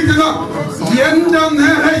നടത്തിക്കൊണ്ടിരിക്കുന്ന എന്റെ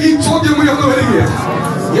നേരെ ഈ ചോദ്യം ഉയർന്നു വരികയാണ്.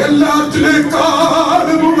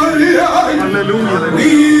 എല്ലാറ്റിനേക്കാളും ഉപരിയായി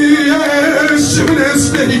നീ യേശുവിനെ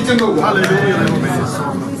സ്നേഹിക്കുന്നു.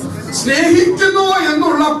 സ്നേഹിക്കുന്നു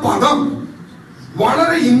എന്നുള്ള പദം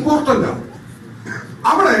വളരെ ഇമ്പോർട്ടന്റ് ആണ്.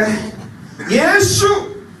 അവിടെ യേശു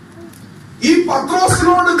ഈ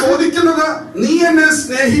പത്രോസിനോട് ചോദിക്കുന്നത് നീ എന്നെ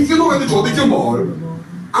സ്നേഹിക്കുന്നു എന്ന് ചോദിക്കുമ്പോൾ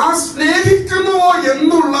ആ സ്നേഹിക്കുന്നുവോ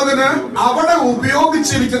എന്നുള്ളതിന് അവിടെ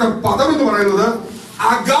ഉപയോഗിച്ചിരിക്കുന്ന പദം എന്ന് പറയുന്നത്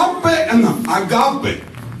അഗാപ്പെ എന്ന. അഗാപ്പെ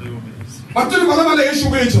മറ്റൊരു പദമല്ല യേശു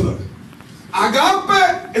ഉപയോഗിച്ചത്. അഗാപ്പെ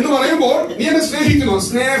എന്ന് പറയുമ്പോൾ നീ എന്നെ സ്നേഹിക്കുന്നു,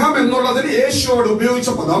 സ്നേഹം എന്നുള്ളതിന് യേശുവോട് ഉപയോഗിച്ച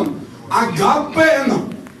പദം അഗാപ്പെ എന്ന.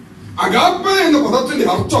 അഗാപ്പെ എന്ന പദത്തിന്റെ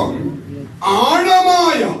അർത്ഥം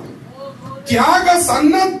ആഴമായ,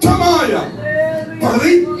 ത്യാഗസന്നദ്ധമായ,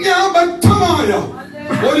 പ്രതിജ്ഞാബദ്ധമായ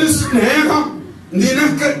ഒരു സ്നേഹം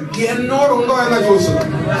നിനക്ക് എന്നോടുണ്ടോ എന്നാ ചോദിച്ചത്.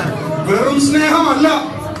 വെറും സ്നേഹമല്ല,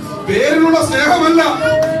 പേരിനുള്ള സ്നേഹമല്ല,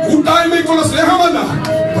 കൂട്ടായ്മയ്ക്കുള്ള സ്നേഹമല്ല,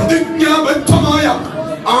 പ്രതിജ്ഞാബദ്ധമായ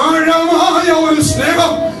ആഴമായ ഒരു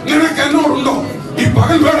സ്നേഹം നിനക്ക് എന്നോടുണ്ടോ? ഈ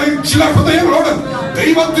പകൽവേളയിൽ ചില ഹൃദയങ്ങളോട്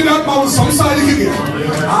ദൈവത്തിന്റെ ആത്മാവ് സംസാരിക്കുകയാണ്.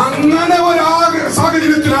 അങ്ങനെ ഒരു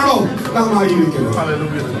സാഹചര്യത്തിലാണോ നാം ആയിരിക്കുന്നത്?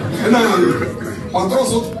 എന്നാൽ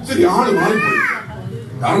പത്രോസ് ഒത്തിരി ആള് മാറിപ്പോയി.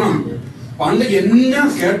 കാരണം പണ്ട് എന്നെ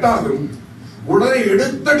കേട്ടാലും ഉടനെ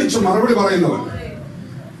എടുത്തടിച്ച് മറുപടി പറയുന്നവൻ,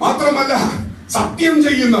 മാത്രമല്ല സത്യം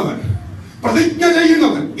ചെയ്യുന്നവൻ, പ്രതിജ്ഞ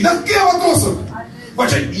ചെയ്യുന്നവൻ, ഇതൊക്കെയാ പത്രോസ്.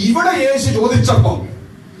 പക്ഷെ ഇവിടെ യേശു ചോദിച്ചപ്പോ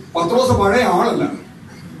പത്രോസ് പഴയ ആളല്ല.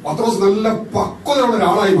 പത്രോസ് നല്ല പക്വതയുള്ള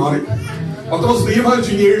ഒരാളായി മാറി. പത്രോസ്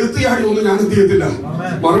തീരുമാനിച്ചു ഇനി എടുത്തിയാടി ഒന്നും ഞാൻ എന്ത് ചെയ്യത്തില്ല,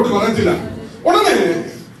 മറുപടി പറയത്തില്ല. ഉടനെ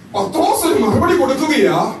പത്രോസ് ഒരു മറുപടി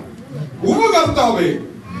കൊടുക്കുകയാ, ഉപകർത്താവേ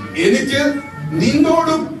എനിക്ക്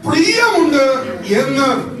നിന്നോട് പ്രിയമുണ്ട് എന്ന്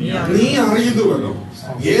നീ അറിയുന്നുവല്ലോ.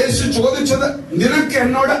 യേശു ചോദിച്ചത് നിനക്ക്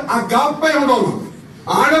എന്നോട് അഗാപ്പയുണ്ടോന്ന്,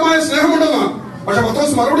 ആഴമായ സ്നേഹമുണ്ടെന്ന്. പക്ഷെ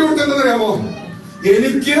പത്രോസ് മറുപടി കൊടുക്കുന്നറിയാമോ?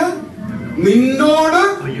 എനിക്ക് നിന്നോട്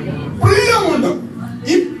പ്രിയമുണ്ട്.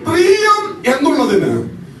 ഈ പ്രിയം എന്നുള്ളതിന്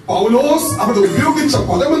പൗലോസ് അവിടെ ഉപയോഗിച്ച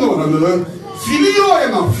പദം എന്ന് പറയുന്നത് ഫിലിയോ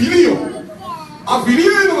എന്ന. ഫിലിയോ, ആ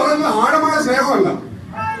ഫിലിയോ എന്ന് പറയുന്നത് ആഴമായ സ്നേഹമല്ല,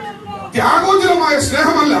 ത്യാഗോചരമായ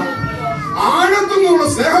സ്നേഹമല്ല, ആഴത്തു നിന്നുള്ള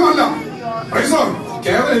സ്നേഹമല്ല.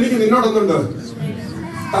 കേവലം എനിക്ക് നിന്നോടൊന്നുണ്ട്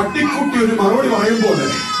തട്ടിക്കുട്ടി ഒരു മറുപടി പറയുമ്പോൾ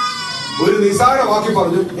ഒരു നിസാര വാക്യം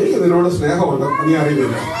പറഞ്ഞു എനിക്ക് നിന്നോട് സ്നേഹമുണ്ട്, നീ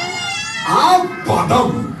അറിയുന്നില്ല. ആ പദം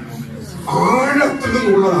ആഴത്തിൽ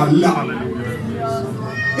നിന്നുള്ളതല്ല,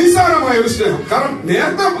 നിസ്സാരമായ ഒരു സ്നേഹം. കാരണം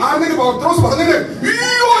നേരത്തെ ആരെങ്കിലും പത്രോസ് പറഞ്ഞില്ലേ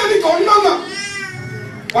അയ്യോ എനിക്കുണ്ടെന്ന്.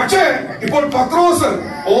 പക്ഷേ ഇപ്പോൾ പത്രോസ്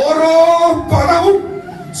ഓരോ പദവും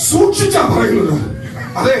സൂക്ഷിച്ചാ പറയുന്നത്.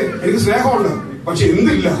 അതെ എനിക്ക് സ്നേഹമുണ്ട്, പക്ഷെ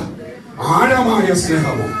എന്തില്ല, ആഴമായ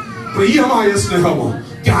സ്നേഹമോ, പ്രിയമായ സ്നേഹമോ,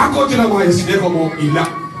 ത്യാഗോചരമായ സ്നേഹമോ ഇല്ല.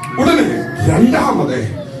 ഉടനെ രണ്ടാമത്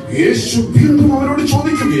യേശു വീണ്ടും അവരോട്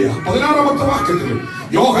ചോദിക്കുകയാ 16ാമത്തെ വാക്യത്തിൽ,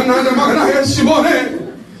 യോഹന്നാന്റെ മകനായ ശിമോനെ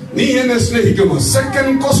നീ എന്നെ സ്നേഹിക്കുമോ?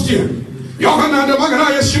 സെക്കൻഡ് ക്വസ്റ്റ്യൻ, യോഹന്നാന്റെ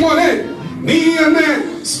മകനായ ശിമോനെ നീ എന്നെ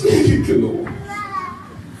സ്നേഹിക്കുന്നു?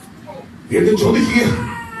 വീണ്ടും ചോദിക്കുക,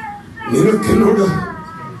 നിനക്ക് എന്നോട്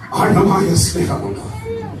ആഴമായ സ്നേഹമുണ്ടോ?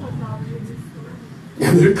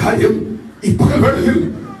 ഞാനൊരു കാര്യം ഈ പകൽവേളയിൽ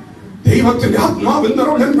ദൈവത്തിന്റെ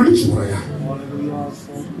ആത്മാവെന്നോട് ഞാൻ വിളിച്ചു പറയാം.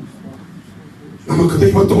 നമുക്ക്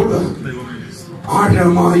ദൈവത്തോട്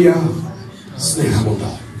ആഴമായ സ്നേഹമുണ്ട്.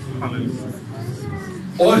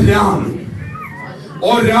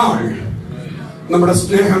 ഒരാൾ നമ്മുടെ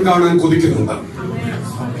സ്നേഹം കാണാൻ കൊതിക്കുന്നുണ്ട്.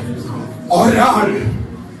 ഒരാൾ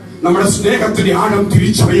നമ്മുടെ സ്നേഹത്തിന്റെ ആഴം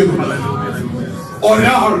തിരിച്ചറിയുന്നുണ്ട്.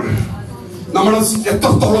 ഒരാൾ നമ്മളെ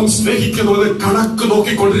എത്രത്തോളം സ്നേഹിക്കുന്നുവെന്ന് കണക്ക്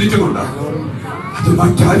നോക്കിക്കൊണ്ടിരിക്കുന്നുണ്ട്. അത്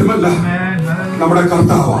മറ്റാരുമല്ല, നമ്മുടെ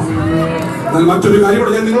കർത്താവാണ്. എന്നാൽ മറ്റൊരു കാര്യം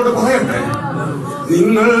കൂടെ ഞാൻ നിങ്ങളോട് പറയട്ടെ.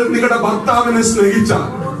 നിങ്ങൾ നിങ്ങളുടെ ഭർത്താവിനെ സ്നേഹിച്ചാൽ,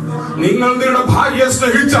 നിങ്ങൾ നിങ്ങളുടെ ഭാര്യയെ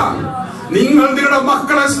സ്നേഹിച്ചാൽ, നിങ്ങൾ നിങ്ങളുടെ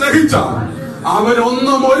മക്കളെ സ്നേഹിച്ചാൽ,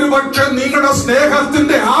 അവരൊന്നും ഒരുപക്ഷെ നിങ്ങളുടെ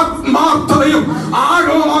സ്നേഹത്തിന്റെ ആത്മാർത്ഥതയും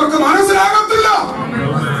ആഴവും അവർക്ക് മനസ്സിലാകത്തില്ല.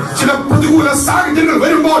 ചില പ്രതികൂല സാഹചര്യങ്ങൾ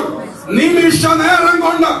വരുമ്പോൾ നിമിഷ നേരം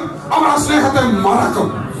കൊണ്ട് അവർ ആ സ്നേഹത്തെ മറക്കും.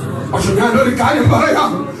 പക്ഷെ ഞാനൊരു കാര്യം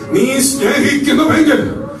പറയാം, നീ സ്നേഹിക്കുന്നുവെങ്കിൽ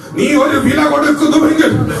നീ ഒരു വില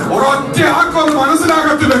കൊടുക്കുന്നുവെങ്കിൽ ഒരൊറ്റ ആക്കൊന്ന്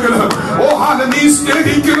മനസ്സിലാകത്തില്ലെങ്കിൽ നീ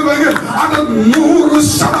സ്നേഹിക്കുന്നുവെങ്കിൽ അത്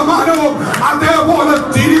 100% അതേപോലെ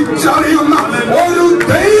തിരിച്ചറിയുന്ന ഒരു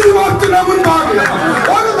ദൈവത്തിന് മുൻപാകെ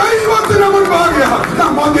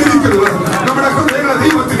നാം വന്നിരിക്കുന്നത്. നമ്മുടെ ഹൃദയങ്ങളെ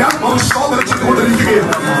ദൈവത്തിന്റെ ആത്മാവ് ശോധന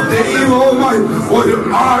ചെയ്തുകൊണ്ടിരിക്കുകയാണ്. ദൈവവുമായി ഒരു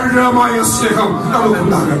ആഴമായ സ്നേഹം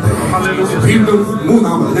നമുക്കുണ്ടാകട്ടെ. വീണ്ടും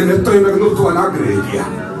മൂന്നാമത്, ഞാൻ എത്രയും വേഗം നിർത്തുവാൻ ആഗ്രഹിക്കുക.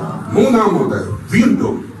 മൂന്നാമത്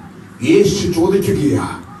വീണ്ടും യേശു ചോദിക്കുകയാ.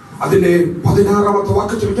 അതിന്റെ 16-ാമത്തെ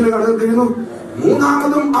വാക്യത്തിൽ ഇങ്ങനെ കാണാൻ കഴിയുന്നു.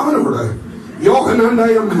 മൂന്നാമതും അവനോട്, യോഹന്നാന്റെ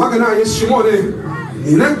മകനായ ശിമോനെ,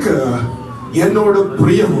 നിനക്ക് എന്നോട്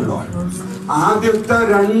പ്രിയമുണ്ടോ? ആദ്യത്തെ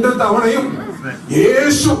 2 തവണയും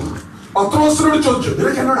യേശു പത്രോസിനോട് ചോദിച്ചു,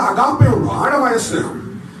 നിനക്ക് എന്നോട് അഗാപ്പയുണ്ടോ, ആഴമായ സ്നേഹം?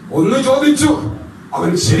 ഒന്ന് ചോദിച്ചു, അവൻ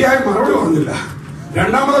ശരിയായ മറുപടി പറഞ്ഞില്ല.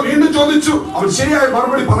 രണ്ടാമത് വീണ്ടും ചോദിച്ചു, അവൻ ശരിയായ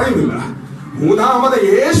മറുപടി പറയുന്നില്ല. മൂന്നാമത്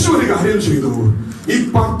യേശു ഒരു കാര്യം ചെയ്തു. ഈ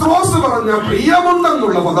പത്രോസ് പറഞ്ഞ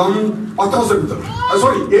പ്രിയമുണ്ടെന്നുള്ള പദം പത്രോസ് എടുത്തു,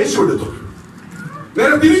 യേശു എടുത്തു.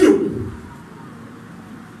 നേരെ തിരിഞ്ഞു.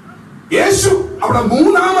 യേശു അവിടെ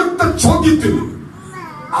മൂന്നാമത്തെ ചോദ്യത്തിൽ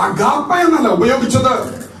അഗാപ്പ എന്നല്ല ഉപയോഗിച്ചത്,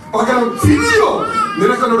 പകരം ഫിലിയോ,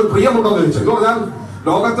 നിനക്കെന്നോട് പ്രിയമുണ്ടോ എന്ന് ചോദിച്ചു. എന്ന് പറഞ്ഞാൽ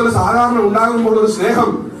ലോകത്തിൽ സാധാരണ ഉണ്ടാകുമ്പോൾ ഒരു സ്നേഹം,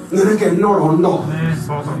 നിനക്ക് എന്നോടുണ്ടോ,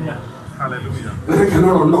 നിനക്ക്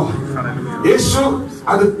എന്നോടുണ്ടോ? യേശു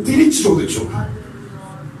അത് തിരിച്ചു ചോദിച്ചു.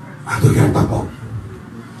 അത് കേട്ടപ്പോ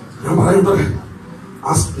ഞാൻ പറയുന്നത്,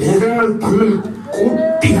 ആ സ്നേഹങ്ങൾ തമ്മിൽ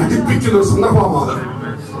കൂട്ടി അടുപ്പിക്കുന്ന ഒരു സന്ദർഭമാണ്.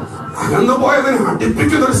 അകന്നു പോയതിനെ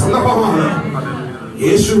അടുപ്പിക്കുന്ന ഒരു സന്ദർഭമാണ്.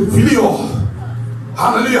 യേശു ഫിലിയോ,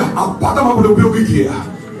 ആ പദം അവിടെ ഉപയോഗിക്കുക.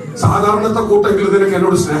 സാധാരണത്തെ കൂട്ടെങ്കിൽ നിനക്ക്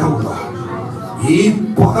എന്നോട് സ്നേഹമുണ്ട്. ഈ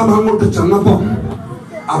പദം അങ്ങോട്ട് ചെന്നപ്പോ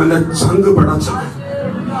അവന്റെ ചങ്ക് പിടച്ച്,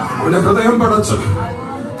 അവന്റെ ഹൃദയം പിടച്ച്.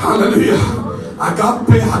 ഹല്ലേലൂയ.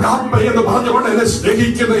 അഗാപ്പെ അഗാപ്പെ എന്ന് പറഞ്ഞുകൊണ്ട് എന്നെ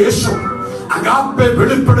സ്നേഹിക്കുന്ന യേശു, അഗാപ്പെ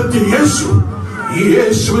വെളിപ്പെടുത്തിയ യേശു, ഈ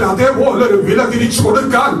യേശുവിന് അതേപോലെ ഒരു വില തിരിച്ചു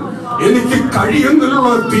കൊടുക്കാൻ എനിക്ക്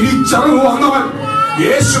കഴിയുന്നില്ല തിരിച്ചറിവ് വന്നവൻ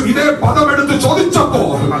യേശു ഇതേ പദമെടുത്ത്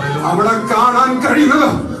ചോദിച്ചപ്പോൾ അവിടെ കാണാൻ കഴിയുന്നത്,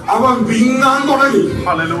 അവൻ വിങ്ങാൻ തുടങ്ങി,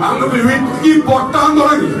 അങ്ങ് വിങ്ങി പൊട്ടാൻ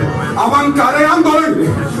തുടങ്ങി, അവൻ കരയാൻ തുടങ്ങി,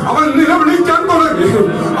 അവൻ നിലവിളിക്കാൻ തുടങ്ങി.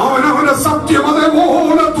 അവന്റെ സത്യം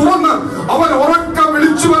അതേപോലെ തുറന്ന് അവൻ ഉറക്കം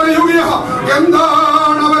വിളിച്ചു പറയുകയാ.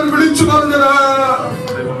 എന്താണ് അവൻ വിളിച്ചു പറഞ്ഞത്?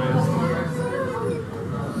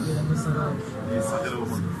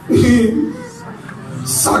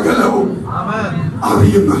 സകലവും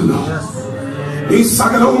അറിയുന്നല്ലോ, നീ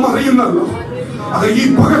സകലവും അറിയുന്നല്ലോ. അത് ഈ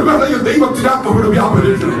പകൽവേളയിൽ ദൈവത്തിന്റെ ആത്മാവിടെ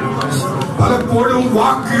വ്യാപരിക്കുന്നു. പലപ്പോഴും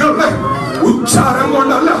വാക്കുകളുടെ ഉച്ചാരം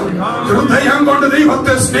കൊണ്ടല്ല, ഹൃദയം കൊണ്ട്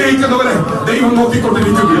ദൈവത്തെ സ്നേഹിക്കുന്നവരെ ദൈവം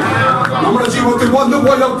നോക്കിക്കൊണ്ടിരിക്കുകയാണ്. നമ്മുടെ ജീവിതത്തിൽ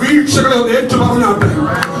വന്നുപോയ വീഴ്ചകളെ ഒന്ന് ഏറ്റു പറഞ്ഞാട്ടെ.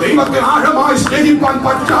 ദൈവത്തെ ആഴമായി സ്നേഹിക്കാൻ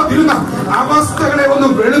പറ്റാതിരുന്ന അവസ്ഥകളെ ഒന്ന്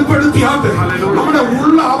വെളിപ്പെടുത്തിയാട്ടെ. നമ്മുടെ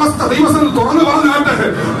ഉള്ള അവസ്ഥ ദൈവം തുറന്നു പറഞ്ഞാട്ടെ.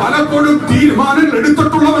 പലപ്പോഴും തീരുമാനങ്ങൾ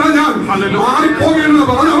എടുത്തിട്ടുള്ളവനാ ഞാൻ, മാറിപ്പോകേണ്ടെന്ന്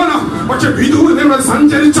പറഞ്ഞവനാ, പക്ഷെ വിദൂരതയുടെ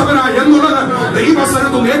സഞ്ചരിച്ചവനാ എന്നുള്ളത്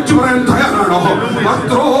ദൈവസ്ഥലത്തും ഏറ്റുപറയാൻ തയ്യാറാണോ?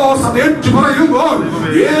 പത്രോസ് അത് ഏറ്റുപറയുമ്പോൾ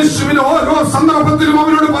യേശുവിന് ഓരോ സന്ദർഭത്തിലും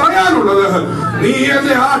അവനോട് പറയാനുള്ളത്, നീ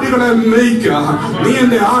എന്റെ ആടുകളെ മേയ്ക്കുക, നീ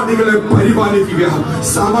എന്റെ ആടുകളെ പരിപാലിക്കുക.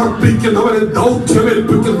 സമർപ്പിക്കുന്നവരെ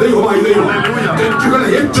ദൗത്യമേൽപ്പിക്കുന്ന ദൈവമായി ദൈവം, തെറ്റുകളെ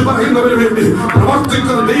ഏറ്റുപറയുന്നവന് വേണ്ടി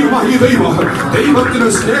പ്രവർത്തിക്കുന്ന ദൈവമായി ദൈവം. ദൈവത്തിന്റെ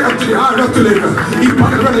സ്നേഹത്തിന്റെ ആഴത്തിലേക്ക് ഈ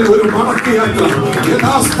പകൽവേളയിൽ ഒരു മടക്കയാത്ര,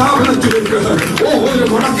 യഥാസ്ഥാപനത്തിലേക്ക് ഒരു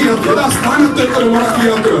മടക്കയാത്ര, യഥാസ്ഥാനത്തേക്ക് ഒരു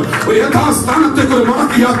മടക്കയാത്ര, ഒരു യഥാസ്ഥാനത്തേക്ക് ഒരു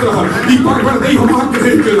മടക്കയാത്ര ഈ പകൽവേള ദൈവം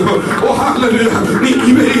ആഗ്രഹിക്കുന്നു. നീ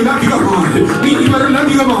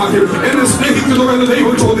ഇവരിലധികമായി എന്നെ സ്നേഹിക്കുന്നു എന്ന്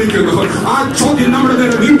ദൈവം ചോദിക്കുന്നു. ആ ചോദ്യം നമ്മുടെ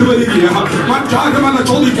നേരെ നീണ്ടുവരികയാണ്. മറ്റാരുമല്ല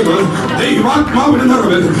ചോദിക്കുന്നത്, ദൈവാത്മാവിന്റെ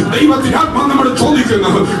നിറവിൽ ദൈവത്തിന്റെ ആത്മാവ് നമ്മൾ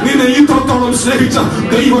ചോദിക്കുന്നു, നിന്നെ ഇത്രത്തോളം സ്നേഹിച്ച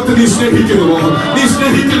ദൈവത്തെ നീ സ്നേഹിക്കുന്നുവോ? നീ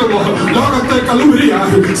സ്നേഹിക്കുന്നുവോ? ലോകത്തെക്കാൾ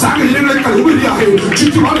ഉപരിയായി, സാഹചര്യങ്ങളെക്കാൾ ഉപരിയായി,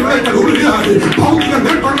 ചുറ്റുപാടുകളെക്കാൾ ഉപരിയായി, ഭൗതിക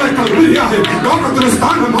നേട്ടങ്ങളെക്കാൾ ഉപരിയായി, ലോകത്തിലെ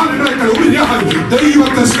സ്ഥാനമാനങ്ങളെക്കാൾ ഉപരിയായി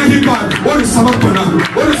ദൈവത്തെ സ്നേഹിക്കാൻ ഒരു സമർപ്പണം,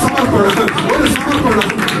 ഒരു സമർപ്പണം, ഒരു സമർപ്പണം,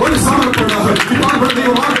 ഒരു സമർപ്പണം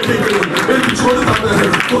ദൈവം ആഗ്രഹിക്കുന്നു. ഏൽപ്പിച്ചു കൊടുത്താട്ടെ,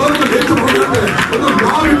 തുറന്ന് ഏറ്റുപറയാട്ടെ, ഒന്ന്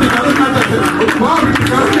മാറിട്ട് കടഞ്ഞാട്ടെ, ഒന്ന് മാറിട്ട്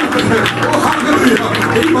കടഞ്ഞാട്ടെ.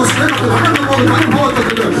 ദൈവ സ്നേഹത്തിൽ അകന്നു പോകുന്ന അനുഭവത്തിൽ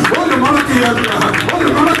ഒരു മടക്കയാത്ര, ഒരു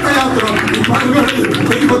മടക്കയാത്ര ഈ പകൽവേളയിൽ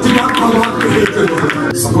ദൈവത്തിന്റെ ആത്മാവ് ആഗ്രഹിക്കുന്നു.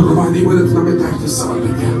 സമഗ്രമായ ദൈവത്തിൽ നമ്മെ താഴ്ത്തി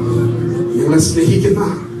സമർപ്പിക്കാം. ഞങ്ങളെ സ്നേഹിക്കുന്ന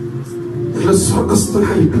ഞങ്ങളെ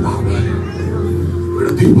സ്വർഗസ്ഥനായ പിതാവേ,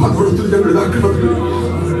 തിരുപാതത്തിൽ ഞങ്ങൾ ഇതാക്കുന്നത്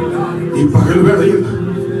ഈ പകൽവേളയിൽ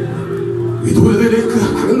വിദൂരതയിലേക്ക്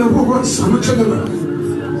അകന്നു പോകാൻ ശ്രമിച്ചത്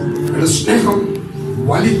സ്നേഹം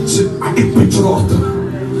വലിച്ച് അടിപ്പിച്ചതോർത്ത്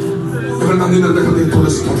ഞങ്ങൾ നന്ദി നിന്റെ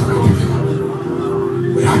ഹൃദയത്തോടെ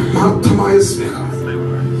ഒരു ആത്മാർത്ഥമായ സ്നേഹം,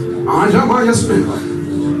 ആഴമായ സ്നേഹം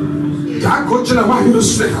യാഗോചരമായൊരു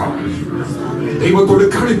സ്നേഹം ദൈവത്തോട്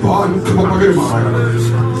കാണിപ്പാൻ കൃപ പകരുമാറാകണം.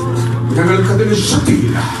 ഞങ്ങൾക്കതിന്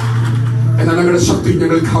ശക്തിയില്ല, എന്നാൽ ഞങ്ങളുടെ ശക്തി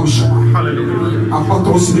ഞങ്ങൾക്ക് ആവശ്യമാണ്. ആ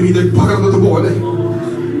പത്രോസിന് മീതെ പകർന്നതുപോലെ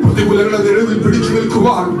പ്രതികൂലങ്ങളെ നിലവിൽ പിടിച്ചു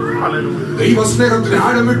നിൽക്കുവാൻ, ദൈവസ്നേഹത്തിന്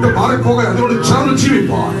ആഴമിട്ട് മാറിപ്പോകാൻ, അതിനോട് ചേർന്ന്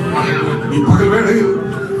ജീവിപ്പാൻ ഈ പകൽവേളയിൽ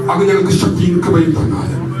അങ്ങ് ഞങ്ങൾക്ക് ശക്തിയും കൃപയും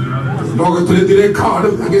തന്നാലും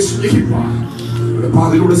ലോകത്തിലെതിരേക്കാളും അങ്ങെ സ്നേഹിപ്പാൻ,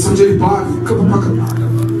 പാതിലൂടെ സഞ്ചരിപ്പാൻ കൃപ പകർന്നാലും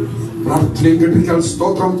പ്രാർത്ഥനയും കേട്ടിരിക്കാൻ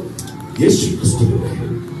സ്തോത്രം. യേശു ക്രിസ്തുവിന്റെ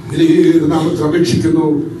വലിയ നാമത്തിൽ അപേക്ഷിക്കുന്നു,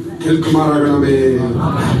 കേൾക്കുമാറാകണമേ.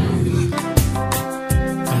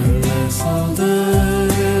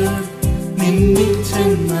 നിന്നിൽ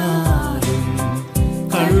ചെന്നാലും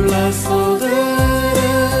കള്ള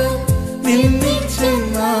സോദരൻ, നിന്നിൽ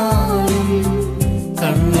ചെന്നാലും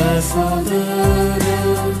കള്ള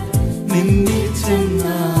സോദരൻ, നിന്നിൽ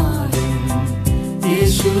ചെന്നാലും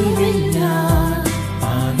യേശുവിൽ ഞാൻ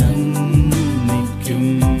ആനന്ദിക്കും,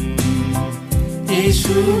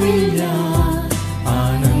 യേശുവിൽ ഞാൻ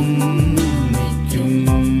ആനന്ദിക്കും.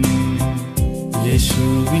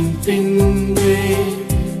 യേശുവിൻ പിൻപേ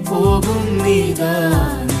പോകുന്നിതാ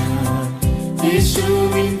ഞാൻ,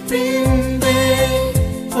 യേശുവിൻ പിൻപേ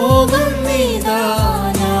പോകുന്നിതാ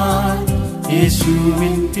ഞാൻ,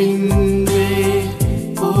 യേശുവിൻ പിൻപേ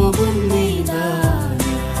പോകുന്നിതാ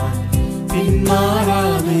ഞാൻ.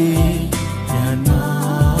 പിന്മാറാതെ ഞാൻ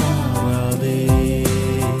മാറാതെ,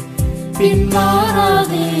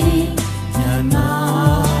 പിന്മാറാതെ ഞാൻ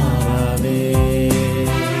മാറാതെ.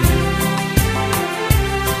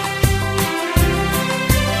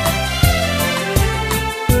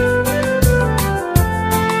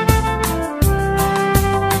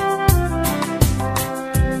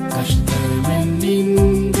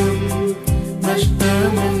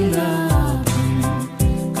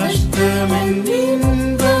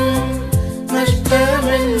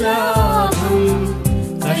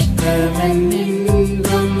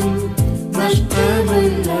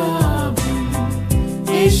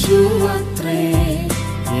 യേശുവത്രേ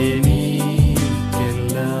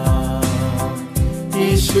എനിക്കെല്ലാം,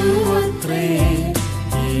 യേശുവത്രേ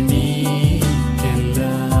എനിക്കെല്ലാം.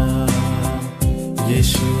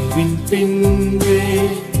 യേശുവിൻ പിൻപേ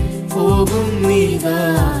പോകുന്നിതാ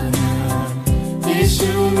ഞാൻ,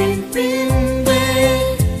 യേശുവിൻ പിൻപേ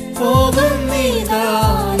പോകുന്നിതാ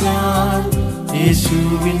ഞാൻ,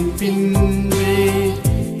 യേശുവിൻ പിൻപേ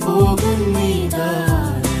പോകുന്നിതാ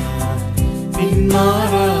ഞാൻ.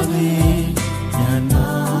 പിന്മാറാതെ ഞാൻ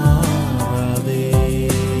മാറാതെ,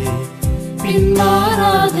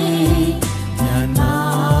 പിന്മാറാതെ ഞാൻ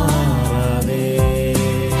മാറാതെ.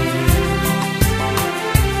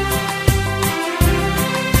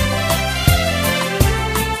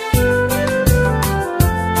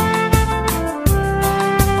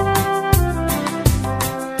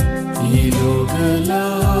 ഈ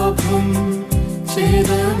ലോകലാഭം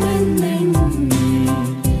ഛേദമെന്നെണ്ണി,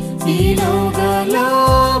 ഈ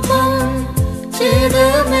ലോകലാഭം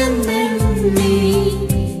ഛേദമെന്നെണ്ണി,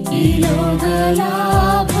 ഈ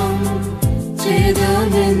ലോകലാഭം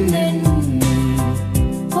ഛേദമെന്നെണ്ണി.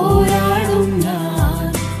 പോരാടും ഞാൻ,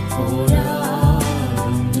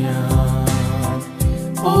 പോരാടും ഞാൻ,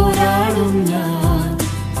 പോരാടും ഞാൻ,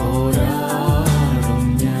 പോരാടും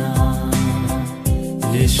ഞാൻ.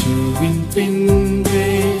 യേശുവിൻ പിൻപേ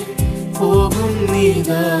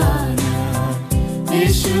പോകുന്നിതാ ഞാൻ,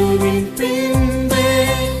 യേശുവിൻ പിൻപേ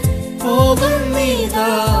പോകുന്നിതാ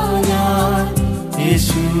ഞാൻ,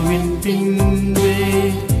 യേശുവിൻ പിൻപേ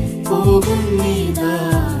പോകുന്നിതാ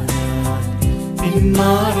ഞാൻ.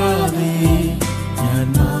 പിന്മാറാതെ ഞാൻ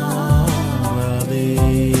മാറാതെ,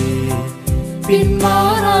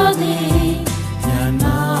 പിന്മാറാതെ ഞാൻ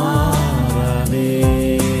മാറാതെ.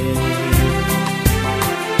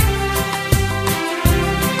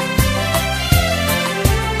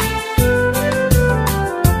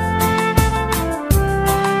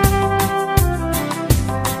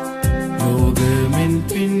 ലോകമെൻ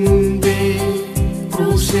പിൻപേ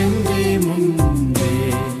ക്രൂശിന്റെ മുൻപേ,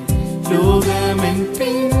 ലോകമെൻ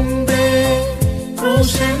പിൻപേ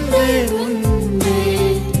ക്രൂശിന്റെ മുൻപേ,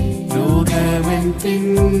 ലോകമെൻ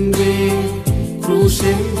പിൻപേ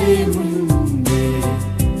ക്രൂശിന്റെ മുൻപേ.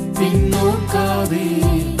 പിന്നോക്കാതെ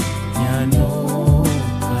ഞാൻ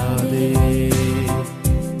നോക്കാതെ,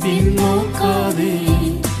 പിന്നോക്കാതെ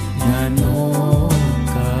ഞാൻ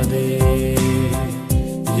നോക്കാതെ.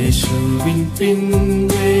 യേശുവിൻ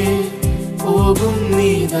പിൻപേ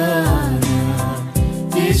പോകുന്നിതാ ഞാൻ,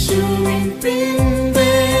 യേശുവിൻ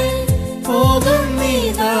പിൻപേ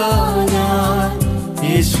പോകുന്നിതാ ഞാൻ,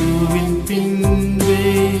 യേശുവിൻ പിൻപേ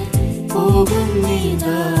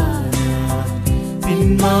പോകുന്നിതാ ഞാൻ.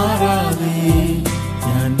 പിന്മാറാതെ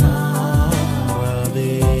ഞാൻ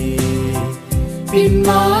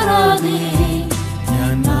പിന്മാറാതെ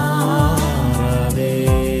ഞാൻ മാറാതെ.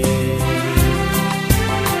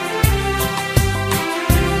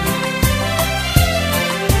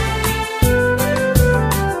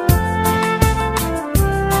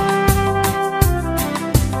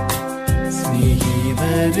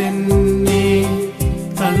 സ്നേഹിതരെന്നെ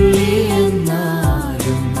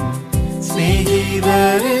തള്ളിയെന്നാലും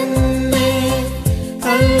സ്നേഹിതരെന്നെ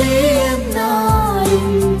തള്ളിയെന്നാലും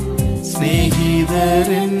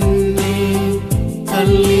സ്നേഹിതരെന്നെ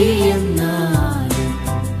തള്ളിയെന്നാലും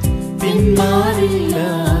പിന്മാറില്ല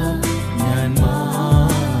ഞാൻ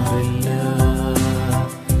മാറില്ല,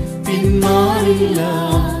 പിന്മാറില്ല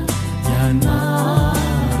ഞാൻ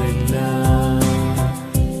മാറില്ല.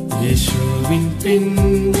 യേശുവിൻ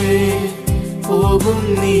പിൻപേ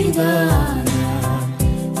പോകുന്നിതാ ഞാൻ,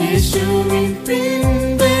 യേശുവിൻ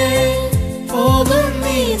പിൻപേ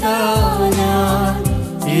പോകുന്നിതാ ഞാൻ,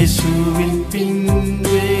 യേശുവിൻ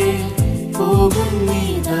പിൻപേ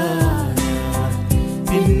പോകുന്നിതാ ഞാൻ.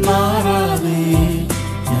 പിന്മാറാതെ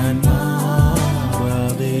ഞാൻ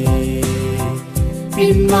മാറാതെ,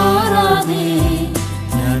 പിന്മാറാതെ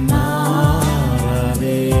ഞാൻ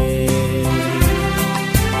മാറാതെ.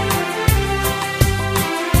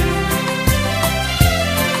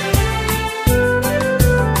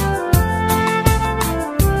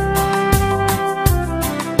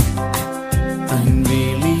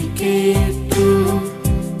 തൻവിളി കേട്ടു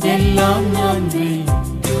എല്ലാം ഞാൻ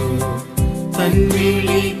വിട്ടു,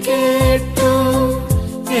 തൻവിളി കേട്ടു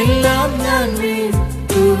എല്ലാം ഞാൻ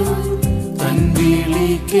വിട്ടു, തൻവിളി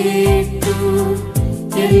കേട്ടു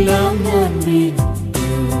എല്ലാം ഞാൻ വിട്ടു.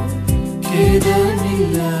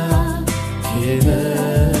 ഖേദമില്ല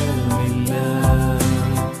ഖേദമില്ല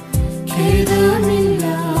ഖേദമില്ല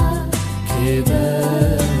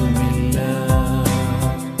ഖേദമില്ല.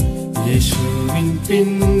 യേശുവിൻ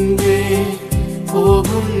പിൻപേ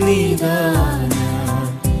പോകുന്നിതാ ഞാൻ,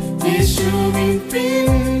 യേശുവിൻ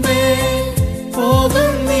പിൻപേ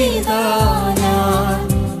പോകുന്നിതാ ഞാൻ,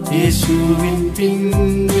 യേശുവിൻ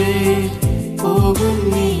പിൻപേ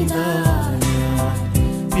പോകുന്നിതാ ഞാൻ.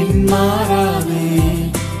 പിന്മാറാതെ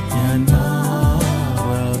ഞാൻ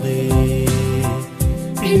മാറാതെ,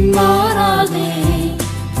 പിന്മാറാതെ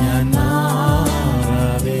ഞാൻ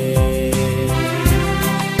മാറാതെ.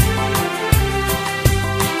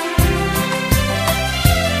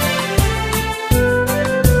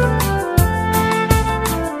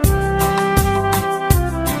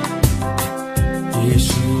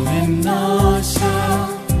 യേശുവെന്നാശ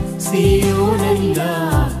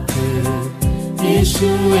സിയോനെല്ലാക്ക്,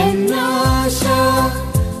 യേശുവെന്നാശ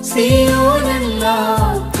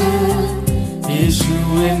സിയോനെല്ലാക്ക്,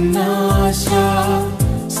 യേശുവെന്നാശ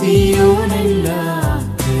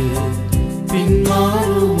സിയോനെല്ലാക്ക്.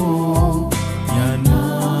 പിന്മാറുമോ ഞാൻ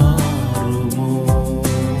മാറുമോ,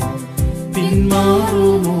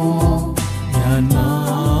 പിന്മാറുമോ ഞാൻ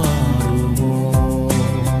മാറുമോ.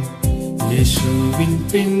 യേശുവിൻ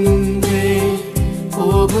പിൻപേ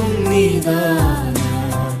പോകുന്നിതാ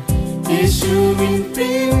ഞാൻ, യേശുവിൻ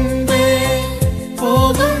പിൻപേ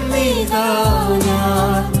പോകുന്നിതാ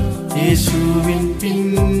ഞാൻ, യേശുവിൻ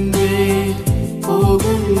പിൻപേ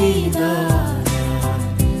പോകുന്നിതാ ഞാൻ.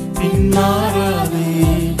 പിന്മാറാതെ